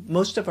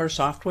most of our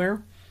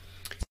software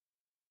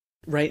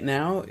Right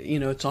now,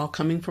 it's all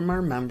coming from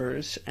our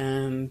members,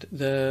 and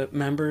the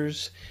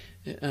members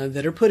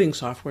that are putting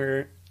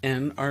software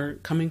in are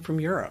coming from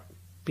Europe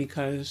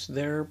because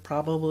they're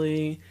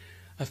probably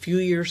a few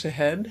years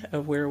ahead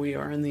of where we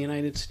are in the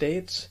United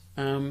States.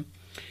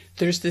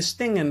 There's this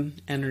thing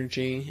in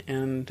energy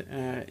and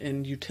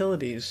in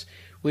utilities,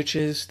 which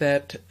is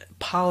that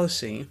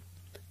policy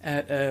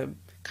at a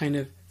kind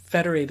of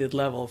federated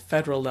level,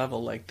 federal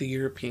level, like the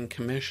European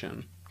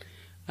Commission,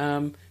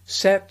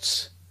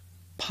 sets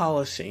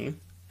policy,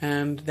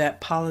 and that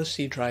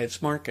policy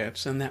drives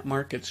markets, and that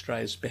markets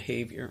drives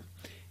behavior.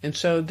 And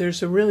so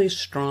there's a really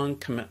strong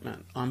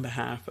commitment on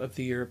behalf of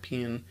the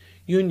European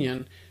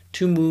Union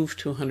to move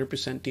to 100%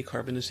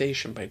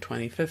 decarbonization by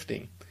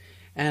 2050.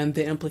 And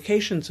the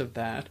implications of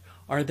that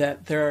are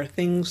that there are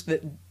things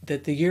that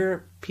the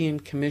European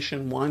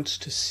Commission wants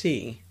to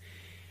see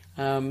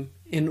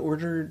in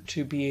order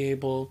to be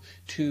able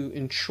to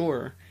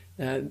ensure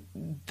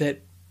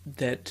that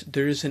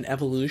there is an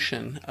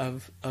evolution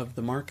of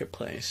the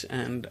marketplace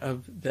and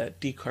of that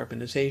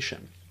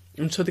decarbonization.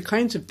 And so the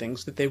kinds of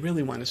things that they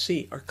really want to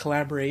see are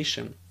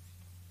collaboration.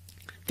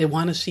 They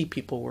want to see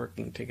people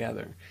working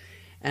together.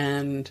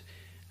 And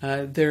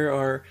there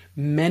are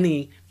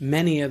many,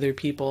 many other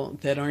people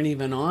that aren't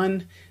even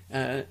on,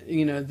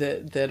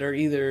 that are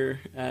either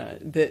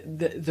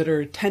that are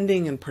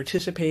attending and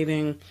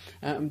participating,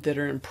 that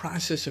are in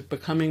process of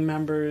becoming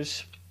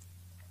members.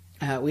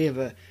 We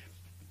have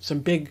some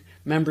big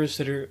members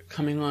that are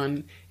coming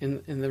on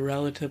in the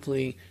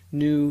relatively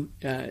new,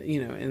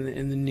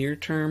 in the near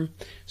term.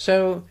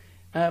 So,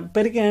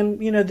 but again,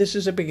 this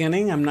is a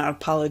beginning. I'm not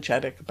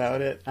apologetic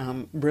about it.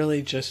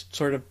 Really just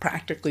sort of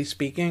practically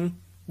speaking,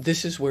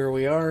 this is where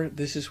we are.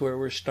 This is where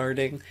we're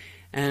starting.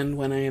 And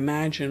when I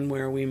imagine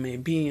where we may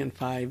be in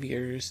 5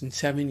 years, and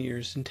 7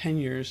 years, and 10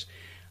 years,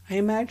 I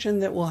imagine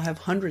that we'll have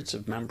hundreds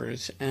of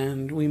members,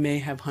 and we may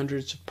have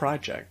hundreds of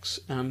projects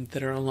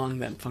that are along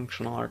that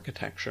functional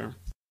architecture.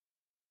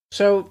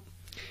 So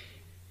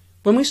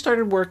when we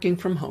started working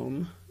from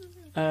home,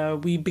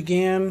 we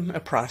began a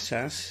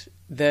process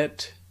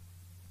that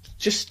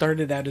just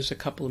started out as a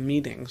couple of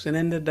meetings and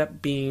ended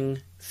up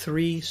being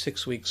 3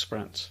 6-week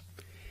sprints.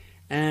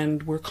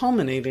 And we're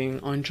culminating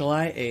on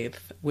July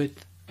 8th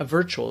with a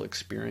virtual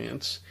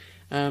experience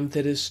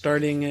that is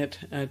starting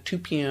at 2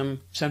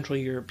 p.m. Central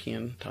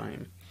European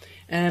time.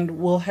 And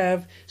we'll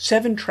have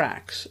 7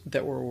 tracks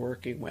that we're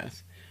working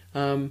with.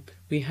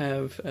 We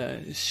have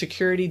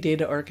security,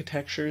 data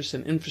architectures,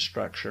 and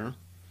infrastructure.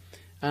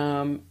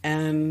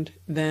 And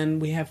then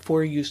we have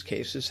 4 use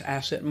cases: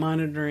 asset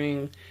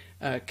monitoring,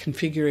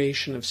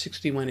 configuration of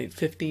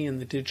 61850 in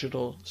the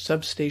digital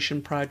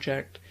substation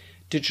project,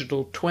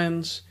 digital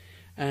twins,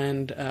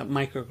 and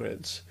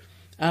microgrids.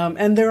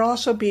 And there'll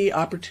also be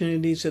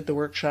opportunities at the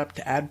workshop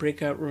to add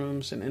breakout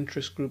rooms and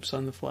interest groups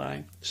on the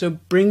fly. So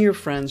bring your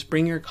friends,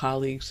 bring your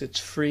colleagues. It's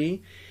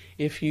free.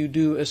 If you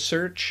do a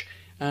search,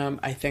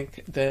 I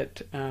think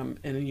that,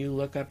 and you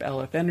look up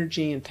LF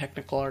Energy and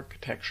Technical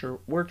Architecture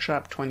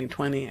Workshop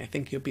 2020, I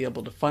think you'll be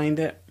able to find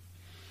it.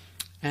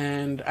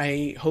 And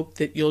I hope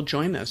that you'll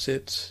join us.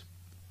 It's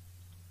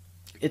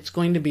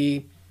going to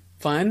be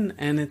fun,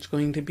 and it's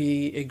going to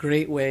be a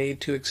great way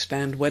to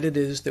extend what it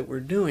is that we're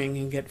doing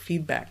and get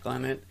feedback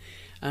on it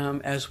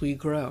as we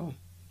grow.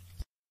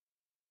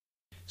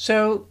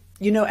 So,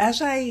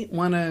 as I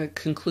want to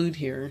conclude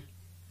here,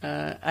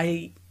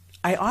 I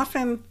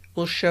often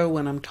will show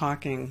when I'm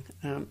talking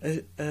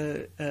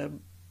a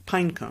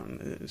pine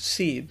cone, a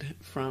seed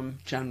from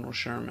General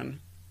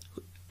Sherman.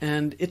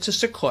 And it's a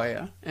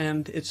sequoia,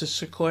 and it's a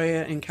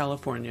sequoia in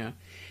California.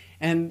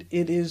 And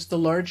it is the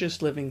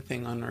largest living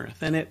thing on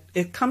Earth. And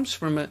it comes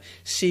from a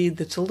seed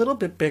that's a little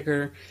bit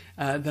bigger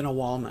than a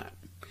walnut.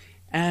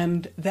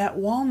 And that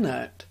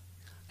walnut,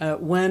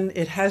 when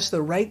it has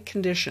the right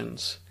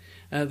conditions,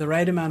 the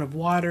right amount of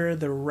water,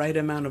 the right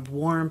amount of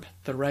warmth,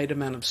 the right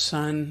amount of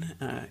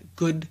sun,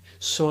 good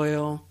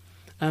soil,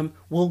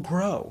 will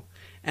grow.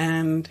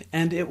 And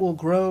it will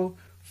grow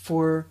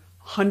for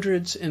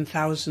hundreds and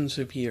thousands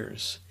of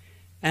years.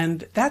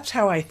 And that's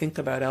how I think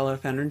about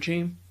LF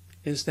Energy,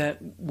 is that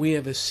we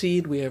have a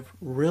seed, we have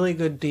really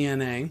good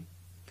DNA,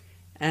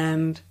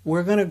 and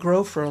we're going to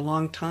grow for a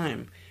long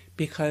time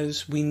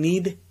because we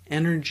need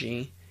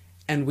energy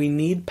and we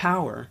need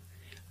power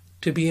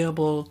to be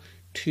able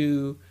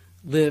to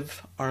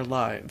live our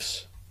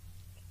lives.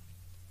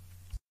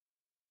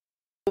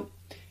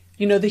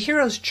 The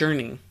hero's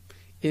journey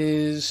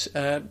is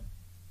kind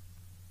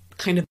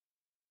of...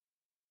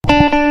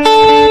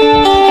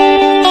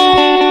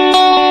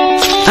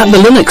 At the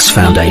Linux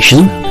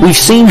Foundation, we've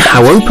seen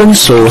how open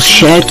source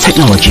shared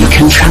technology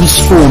can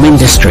transform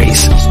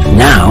industries.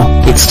 Now,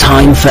 it's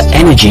time for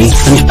energy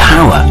and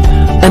power.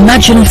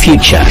 Imagine a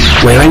future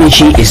where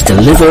energy is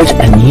delivered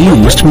and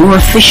used more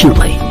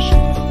efficiently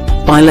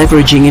by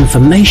leveraging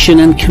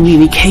information and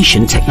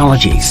communication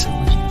technologies.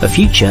 A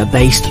future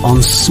based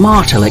on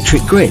smart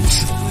electric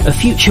grids. A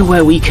future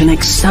where we can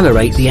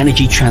accelerate the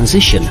energy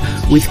transition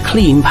with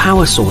clean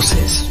power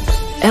sources.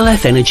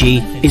 LF Energy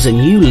is a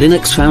new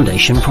Linux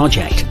Foundation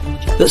project.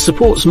 that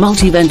supports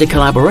multi-vendor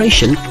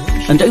collaboration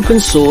and open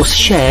source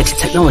shared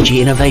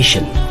technology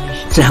innovation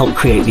to help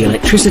create the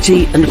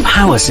electricity and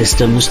power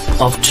systems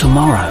of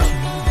tomorrow.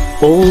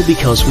 All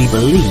because we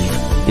believe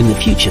in the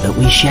future that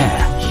we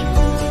share.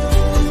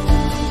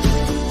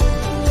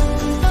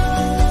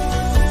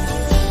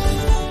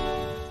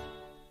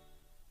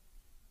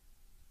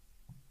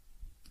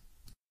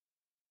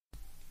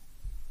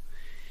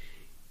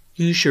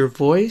 Use your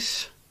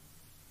voice,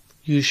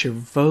 use your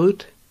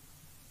vote,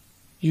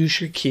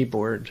 use your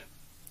keyboard.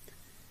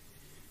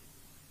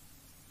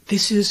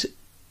 This is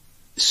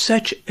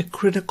such a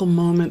critical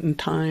moment in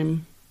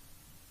time.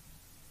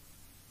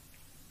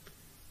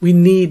 We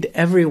need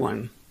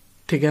everyone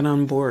to get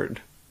on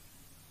board.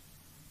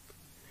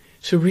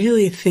 So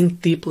really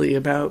think deeply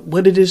about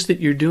what it is that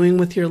you're doing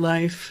with your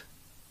life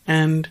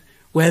and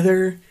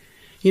whether,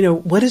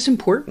 what is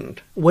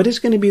important? What is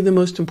going to be the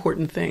most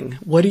important thing?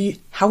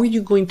 How are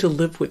you going to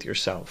live with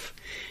yourself?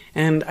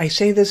 And I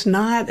say this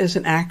not as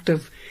an act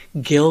of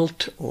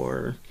guilt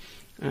or,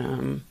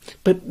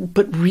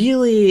 but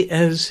really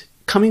as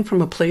coming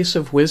from a place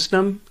of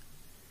wisdom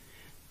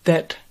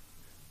that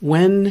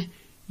when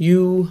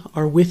you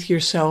are with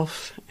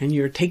yourself and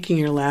you're taking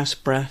your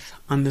last breath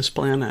on this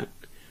planet,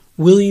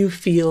 will you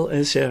feel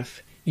as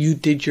if you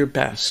did your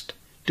best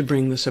to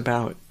bring this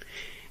about?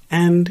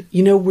 And,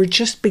 we're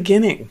just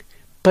beginning,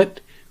 but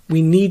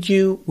we need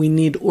you. We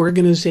need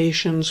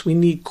organizations. We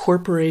need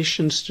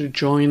corporations to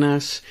join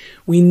us.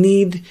 We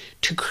need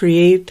to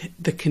create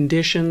the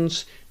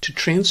conditions to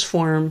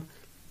transform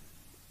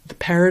the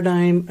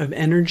paradigm of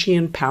energy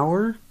and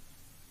power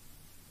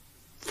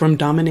from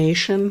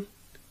domination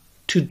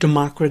to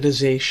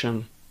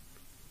democratization,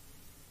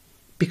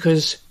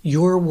 because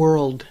your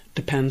world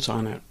depends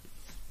on it.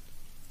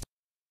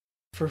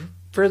 For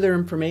further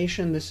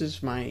information, this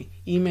is my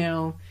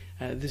email.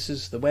 This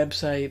is the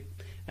website.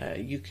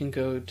 You can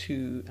go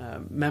to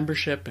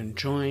membership and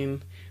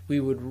join.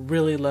 We would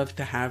really love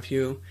to have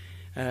you.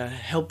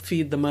 Help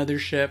feed the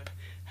mothership.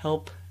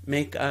 Help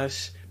make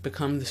us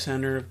become the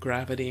center of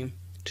gravity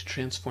to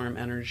transform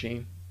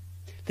energy.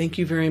 Thank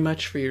you very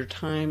much for your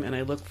time, and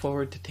I look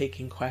forward to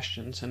taking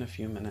questions in a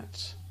few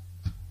minutes.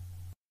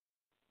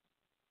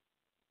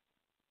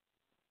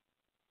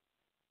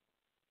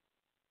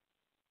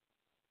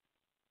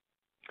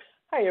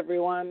 Hi,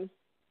 everyone.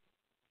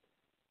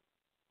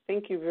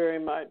 Thank you very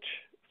much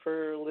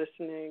for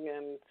listening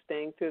and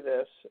staying through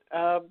this.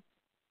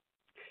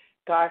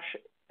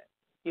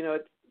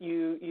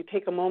 You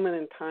take a moment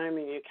in time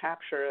and you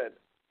capture it.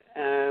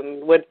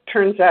 And what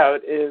turns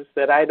out is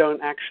that I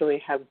don't actually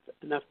have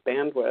enough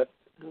bandwidth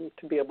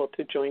to be able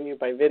to join you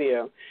by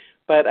video.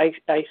 But I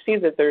see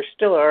that there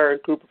still are a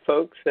group of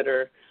folks that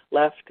are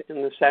left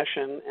in the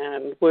session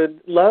and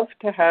would love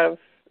to have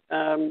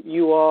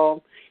you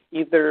all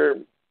either,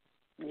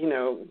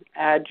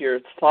 add your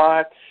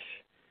thoughts,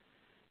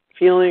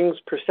 feelings,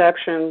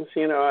 perceptions,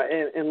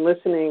 and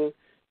listening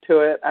to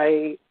it,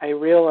 I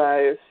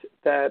realize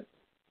that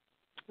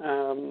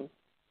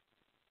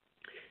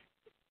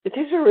it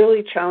is a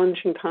really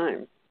challenging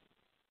time.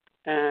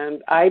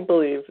 And I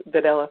believe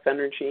that LF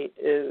Energy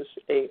is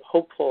a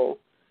hopeful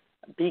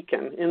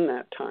beacon in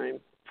that time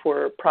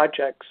for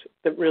projects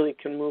that really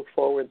can move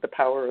forward the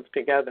power of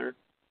together.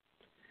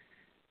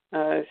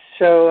 There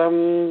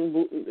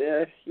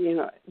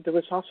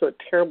was also a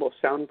terrible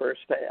sound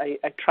burst. I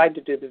tried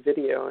to do the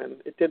video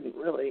and it didn't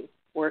really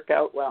work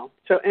out well.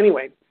 So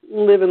anyway,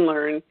 live and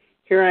learn.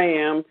 Here I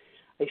am.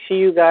 I see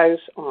you guys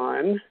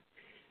on.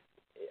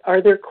 Are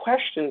there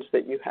questions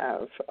that you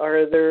have?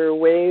 Are there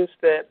ways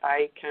that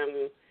I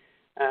can,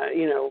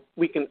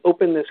 we can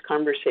open this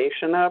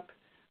conversation up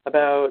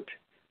about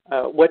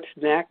what's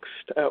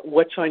next,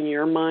 what's on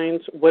your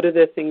minds, what are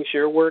the things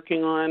you're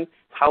working on,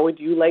 how would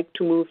you like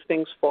to move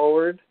things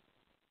forward?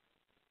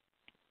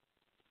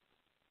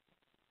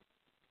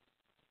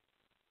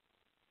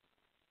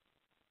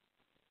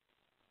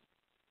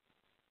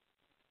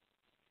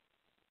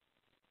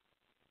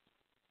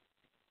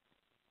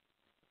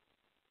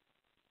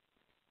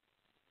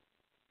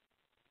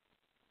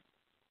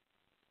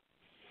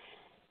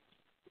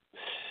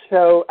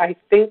 So I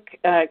think,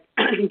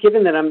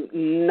 given that I'm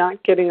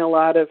not getting a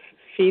lot of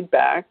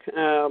feedback,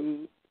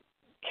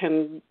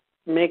 can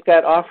make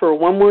that offer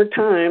one more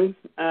time.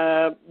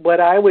 What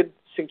I would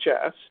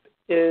suggest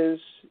is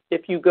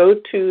if you go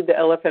to the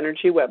LF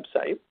Energy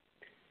website,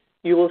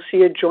 you will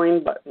see a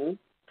join button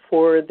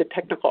for the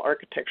technical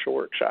architecture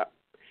workshop.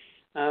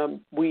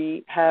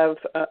 We have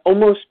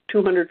almost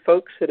 200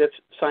 folks that have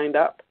signed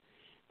up,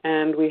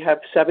 and we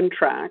have 7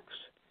 tracks.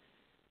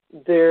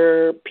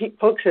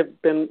 Folks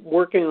have been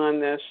working on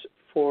this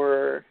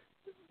for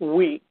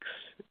weeks,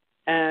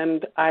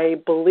 and I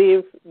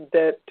believe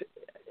that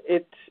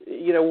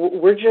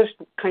we're just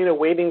kind of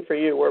waiting for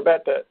you. We're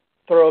about to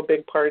throw a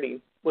big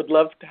party. Would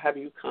love to have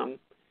you come.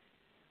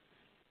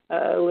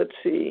 Let's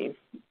see.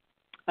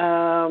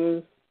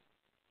 So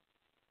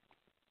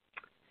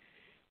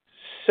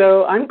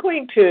I'm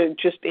going to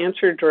just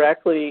answer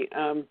directly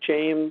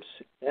James'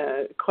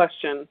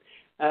 question.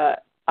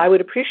 I would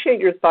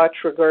appreciate your thoughts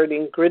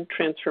regarding grid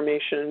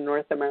transformation in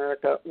North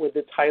America with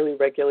its highly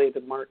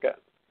regulated market.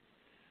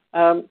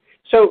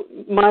 So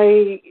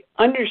my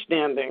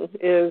understanding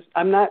is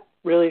I'm not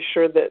really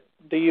sure that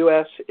the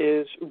U.S.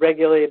 is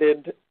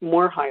regulated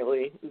more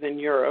highly than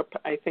Europe.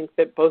 I think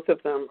that both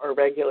of them are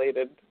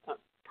regulated.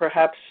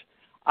 Perhaps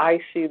I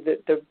see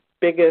that the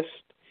biggest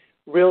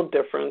real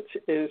difference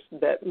is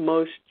that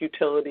most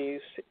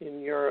utilities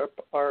in Europe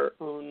are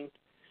owned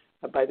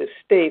by the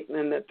state,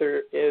 and that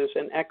there is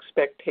an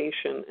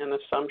expectation and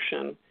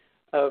assumption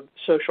of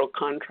social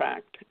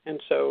contract.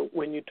 And so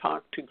when you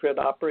talk to grid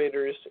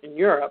operators in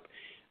Europe,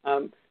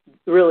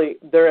 really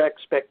their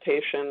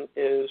expectation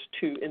is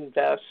to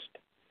invest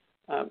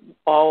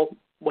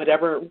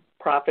whatever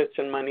profits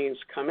and monies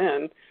come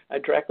in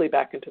directly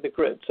back into the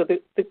grid. So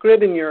the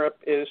grid in Europe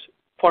is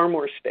far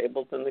more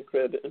stable than the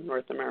grid in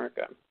North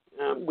America.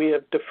 We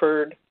have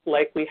deferred,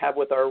 like we have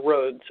with our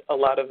roads, a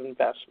lot of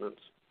investments.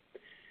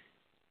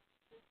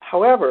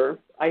 However,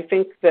 I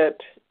think that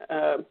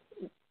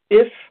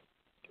if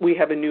we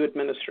have a new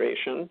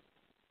administration,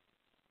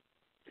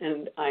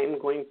 and I'm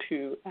going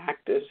to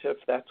act as if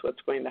that's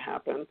what's going to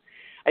happen,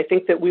 I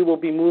think that we will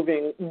be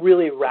moving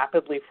really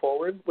rapidly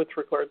forward with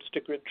regards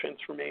to grid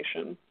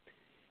transformation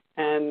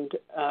and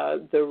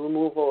the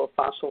removal of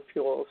fossil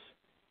fuels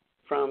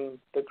from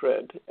the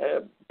grid.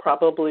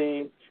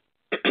 Probably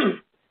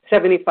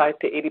 75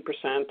 to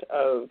 80%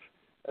 of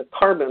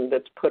carbon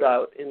that's put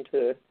out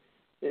into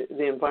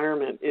the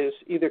environment is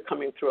either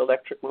coming through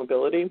electric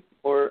mobility,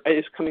 or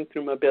is coming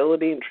through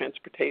mobility and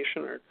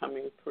transportation, or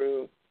coming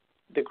through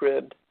the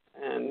grid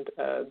and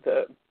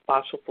the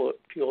fossil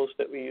fuels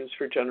that we use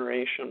for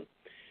generation.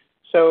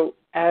 So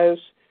as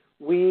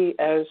we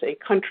as a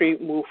country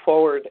move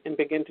forward and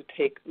begin to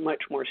take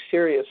much more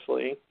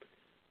seriously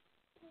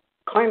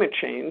climate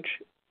change,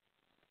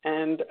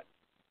 and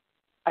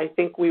I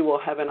think we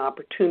will have an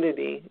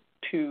opportunity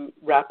to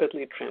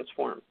rapidly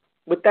transform.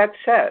 With that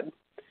said,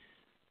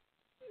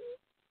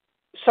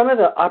 some of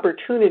the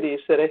opportunities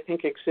that I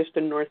think exist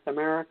in North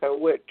America,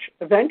 which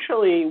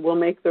eventually will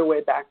make their way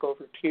back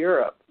over to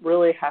Europe,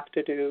 really have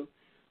to do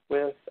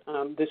with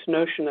this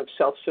notion of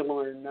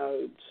self-similar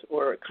nodes,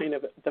 or kind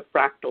of the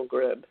fractal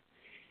grid.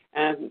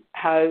 And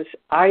as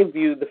I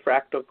view the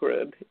fractal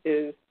grid,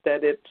 is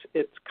that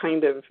it's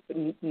kind of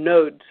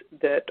nodes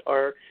that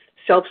are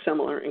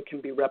self-similar and can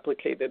be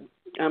replicated.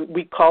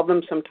 We call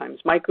them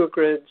sometimes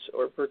microgrids,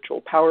 or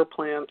virtual power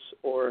plants,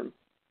 or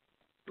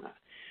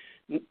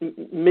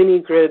mini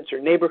grids, or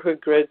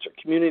neighborhood grids, or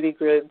community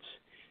grids.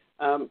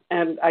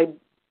 And I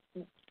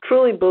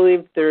truly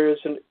believe there is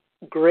a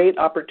great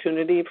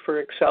opportunity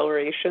for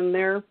acceleration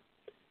there.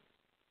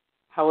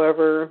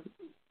 However,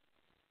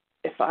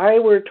 if I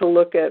were to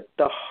look at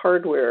the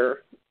hardware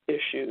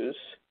issues,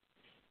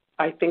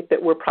 I think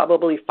that we're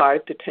probably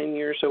 5 to 10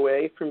 years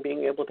away from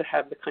being able to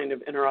have the kind of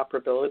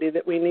interoperability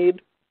that we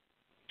need.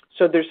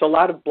 So there's a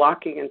lot of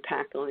blocking and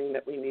tackling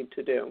that we need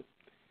to do.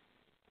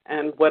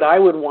 And what I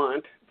would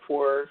want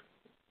for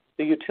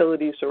the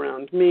utilities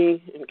around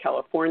me in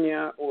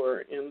California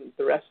or in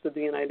the rest of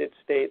the United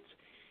States,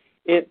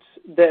 it's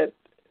that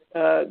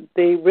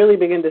they really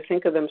begin to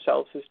think of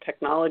themselves as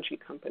technology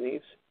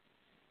companies,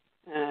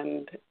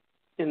 and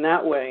in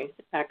that way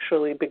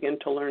actually begin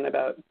to learn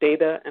about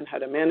data and how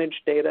to manage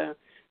data,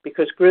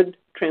 because grid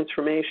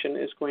transformation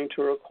is going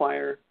to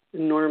require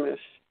enormous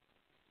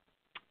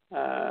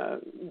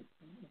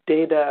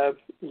data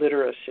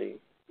literacy.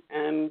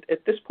 And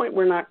at this point,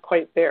 we're not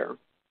quite there.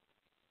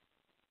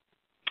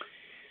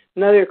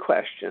 Another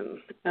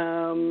question.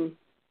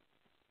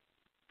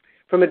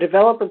 From a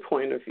developer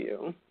point of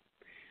view,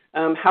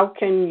 how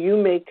can you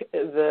make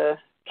the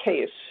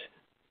case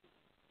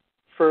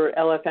for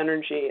LF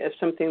Energy as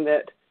something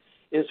that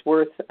is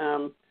worth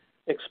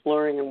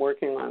exploring and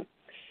working on?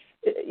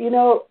 You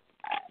know,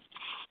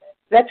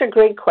 that's a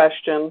great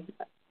question.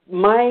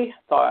 My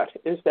thought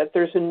is that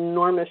there's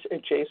enormous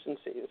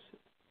adjacencies.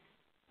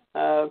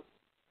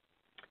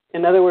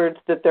 In other words,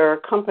 that there are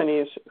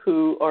companies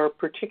who are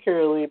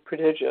particularly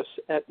prodigious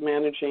at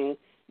managing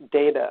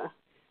data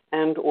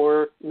and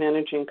or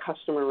managing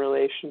customer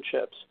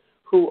relationships,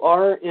 who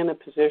are in a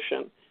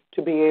position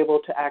to be able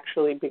to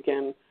actually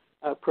begin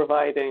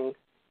providing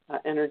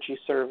energy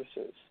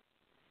services.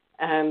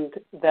 And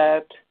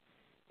that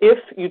if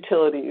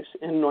utilities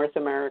in North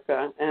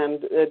America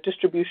and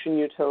distribution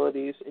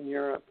utilities in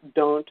Europe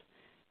don't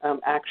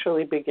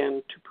actually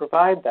begin to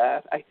provide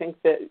that, I think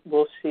that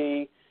we'll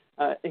see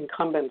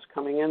incumbents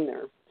coming in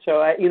there.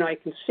 So I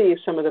can see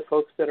some of the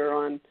folks that are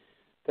on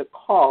the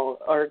call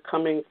are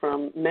coming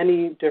from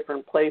many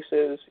different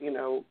places,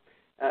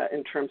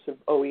 in terms of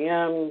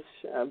OEMs,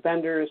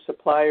 vendors,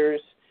 suppliers,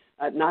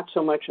 not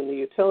so much in the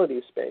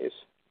utility space.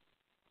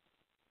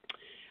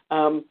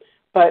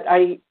 But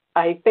I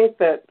think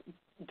that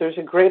there's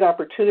a great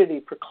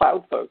opportunity for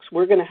cloud folks.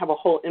 We're going to have a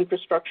whole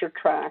infrastructure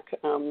track.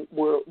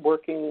 We're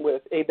working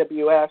with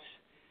AWS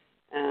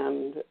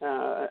and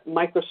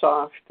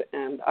Microsoft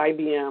and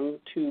IBM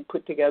to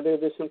put together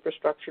this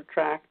infrastructure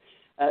track.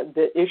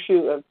 The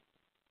issue of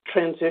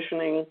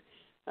transitioning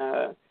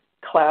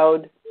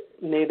cloud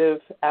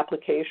native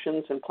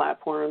applications and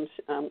platforms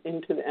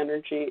into the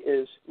energy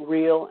is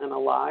real and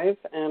alive,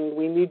 and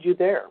we need you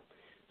there.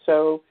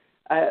 So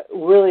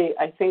really,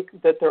 I think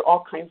that there are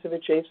all kinds of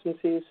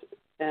adjacencies,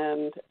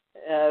 and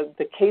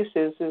the case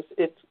is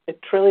it's a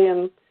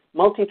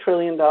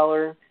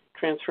multi-trillion-dollar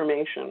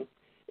transformation.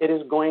 It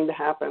is going to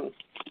happen.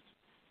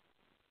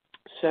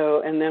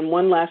 So, and then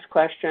one last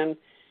question.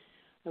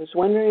 I was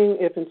wondering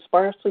if in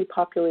sparsely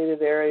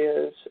populated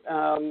areas,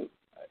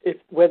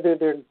 whether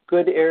they're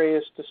good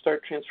areas to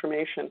start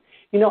transformation.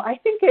 You know, I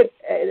think it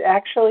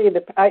actually,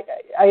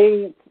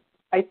 I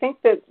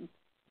think that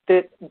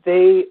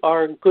they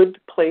are good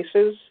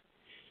places,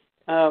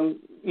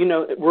 you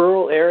know,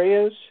 rural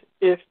areas,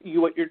 if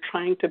what you're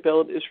trying to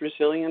build is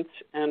resilience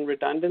and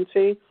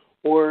redundancy,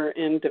 or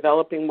in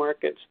developing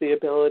markets, the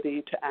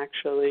ability to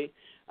actually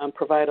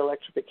provide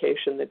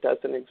electrification that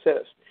doesn't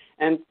exist.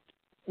 And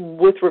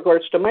with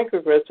regards to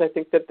microgrids, I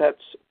think that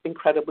that's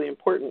incredibly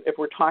important. If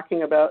we're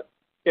talking about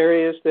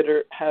areas that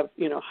have,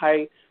 you know,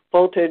 high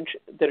voltage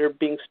that are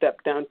being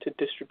stepped down to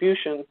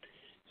distribution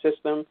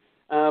system,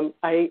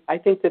 I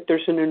think that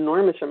there's an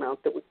enormous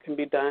amount that can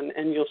be done,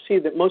 and you'll see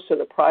that most of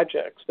the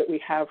projects that we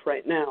have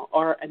right now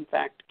are in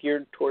fact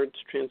geared towards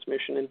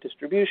transmission and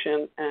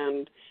distribution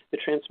and the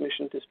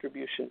transmission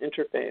distribution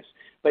interface.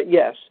 But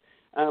yes,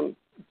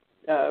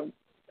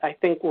 I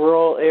think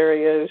rural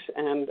areas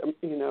and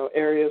you know,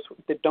 areas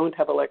that don't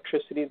have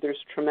electricity,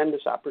 there's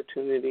tremendous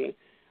opportunity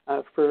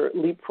for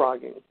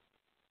leapfrogging.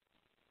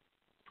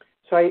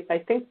 So I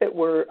think that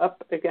we're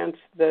up against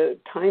the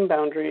time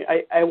boundary.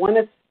 I want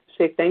to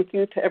say thank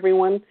you to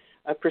everyone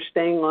for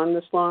staying on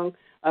this long.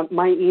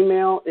 My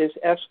email is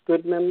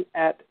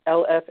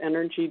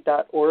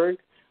sgoodman@lfenergy.org.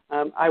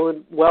 I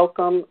would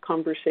welcome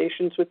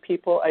conversations with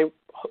people. I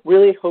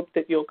really hope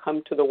that you'll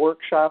come to the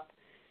workshop.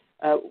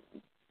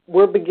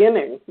 We're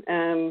beginning,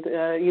 and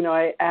you know,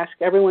 I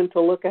ask everyone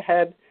to look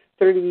ahead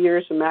 30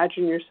 years,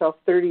 imagine yourself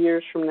 30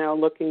 years from now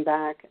looking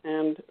back,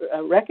 and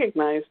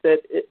recognize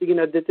that, you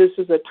know, that this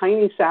is a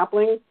tiny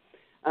sapling,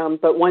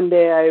 but one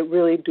day I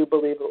really do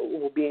believe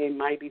it will be a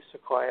mighty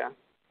sequoia.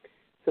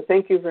 So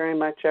thank you very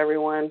much,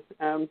 everyone,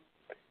 and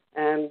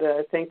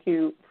thank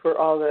you for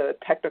all the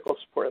technical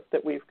support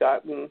that we've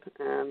gotten,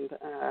 and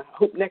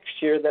hope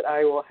next year that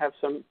I will have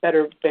some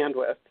better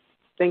bandwidth.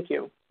 Thank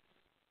you.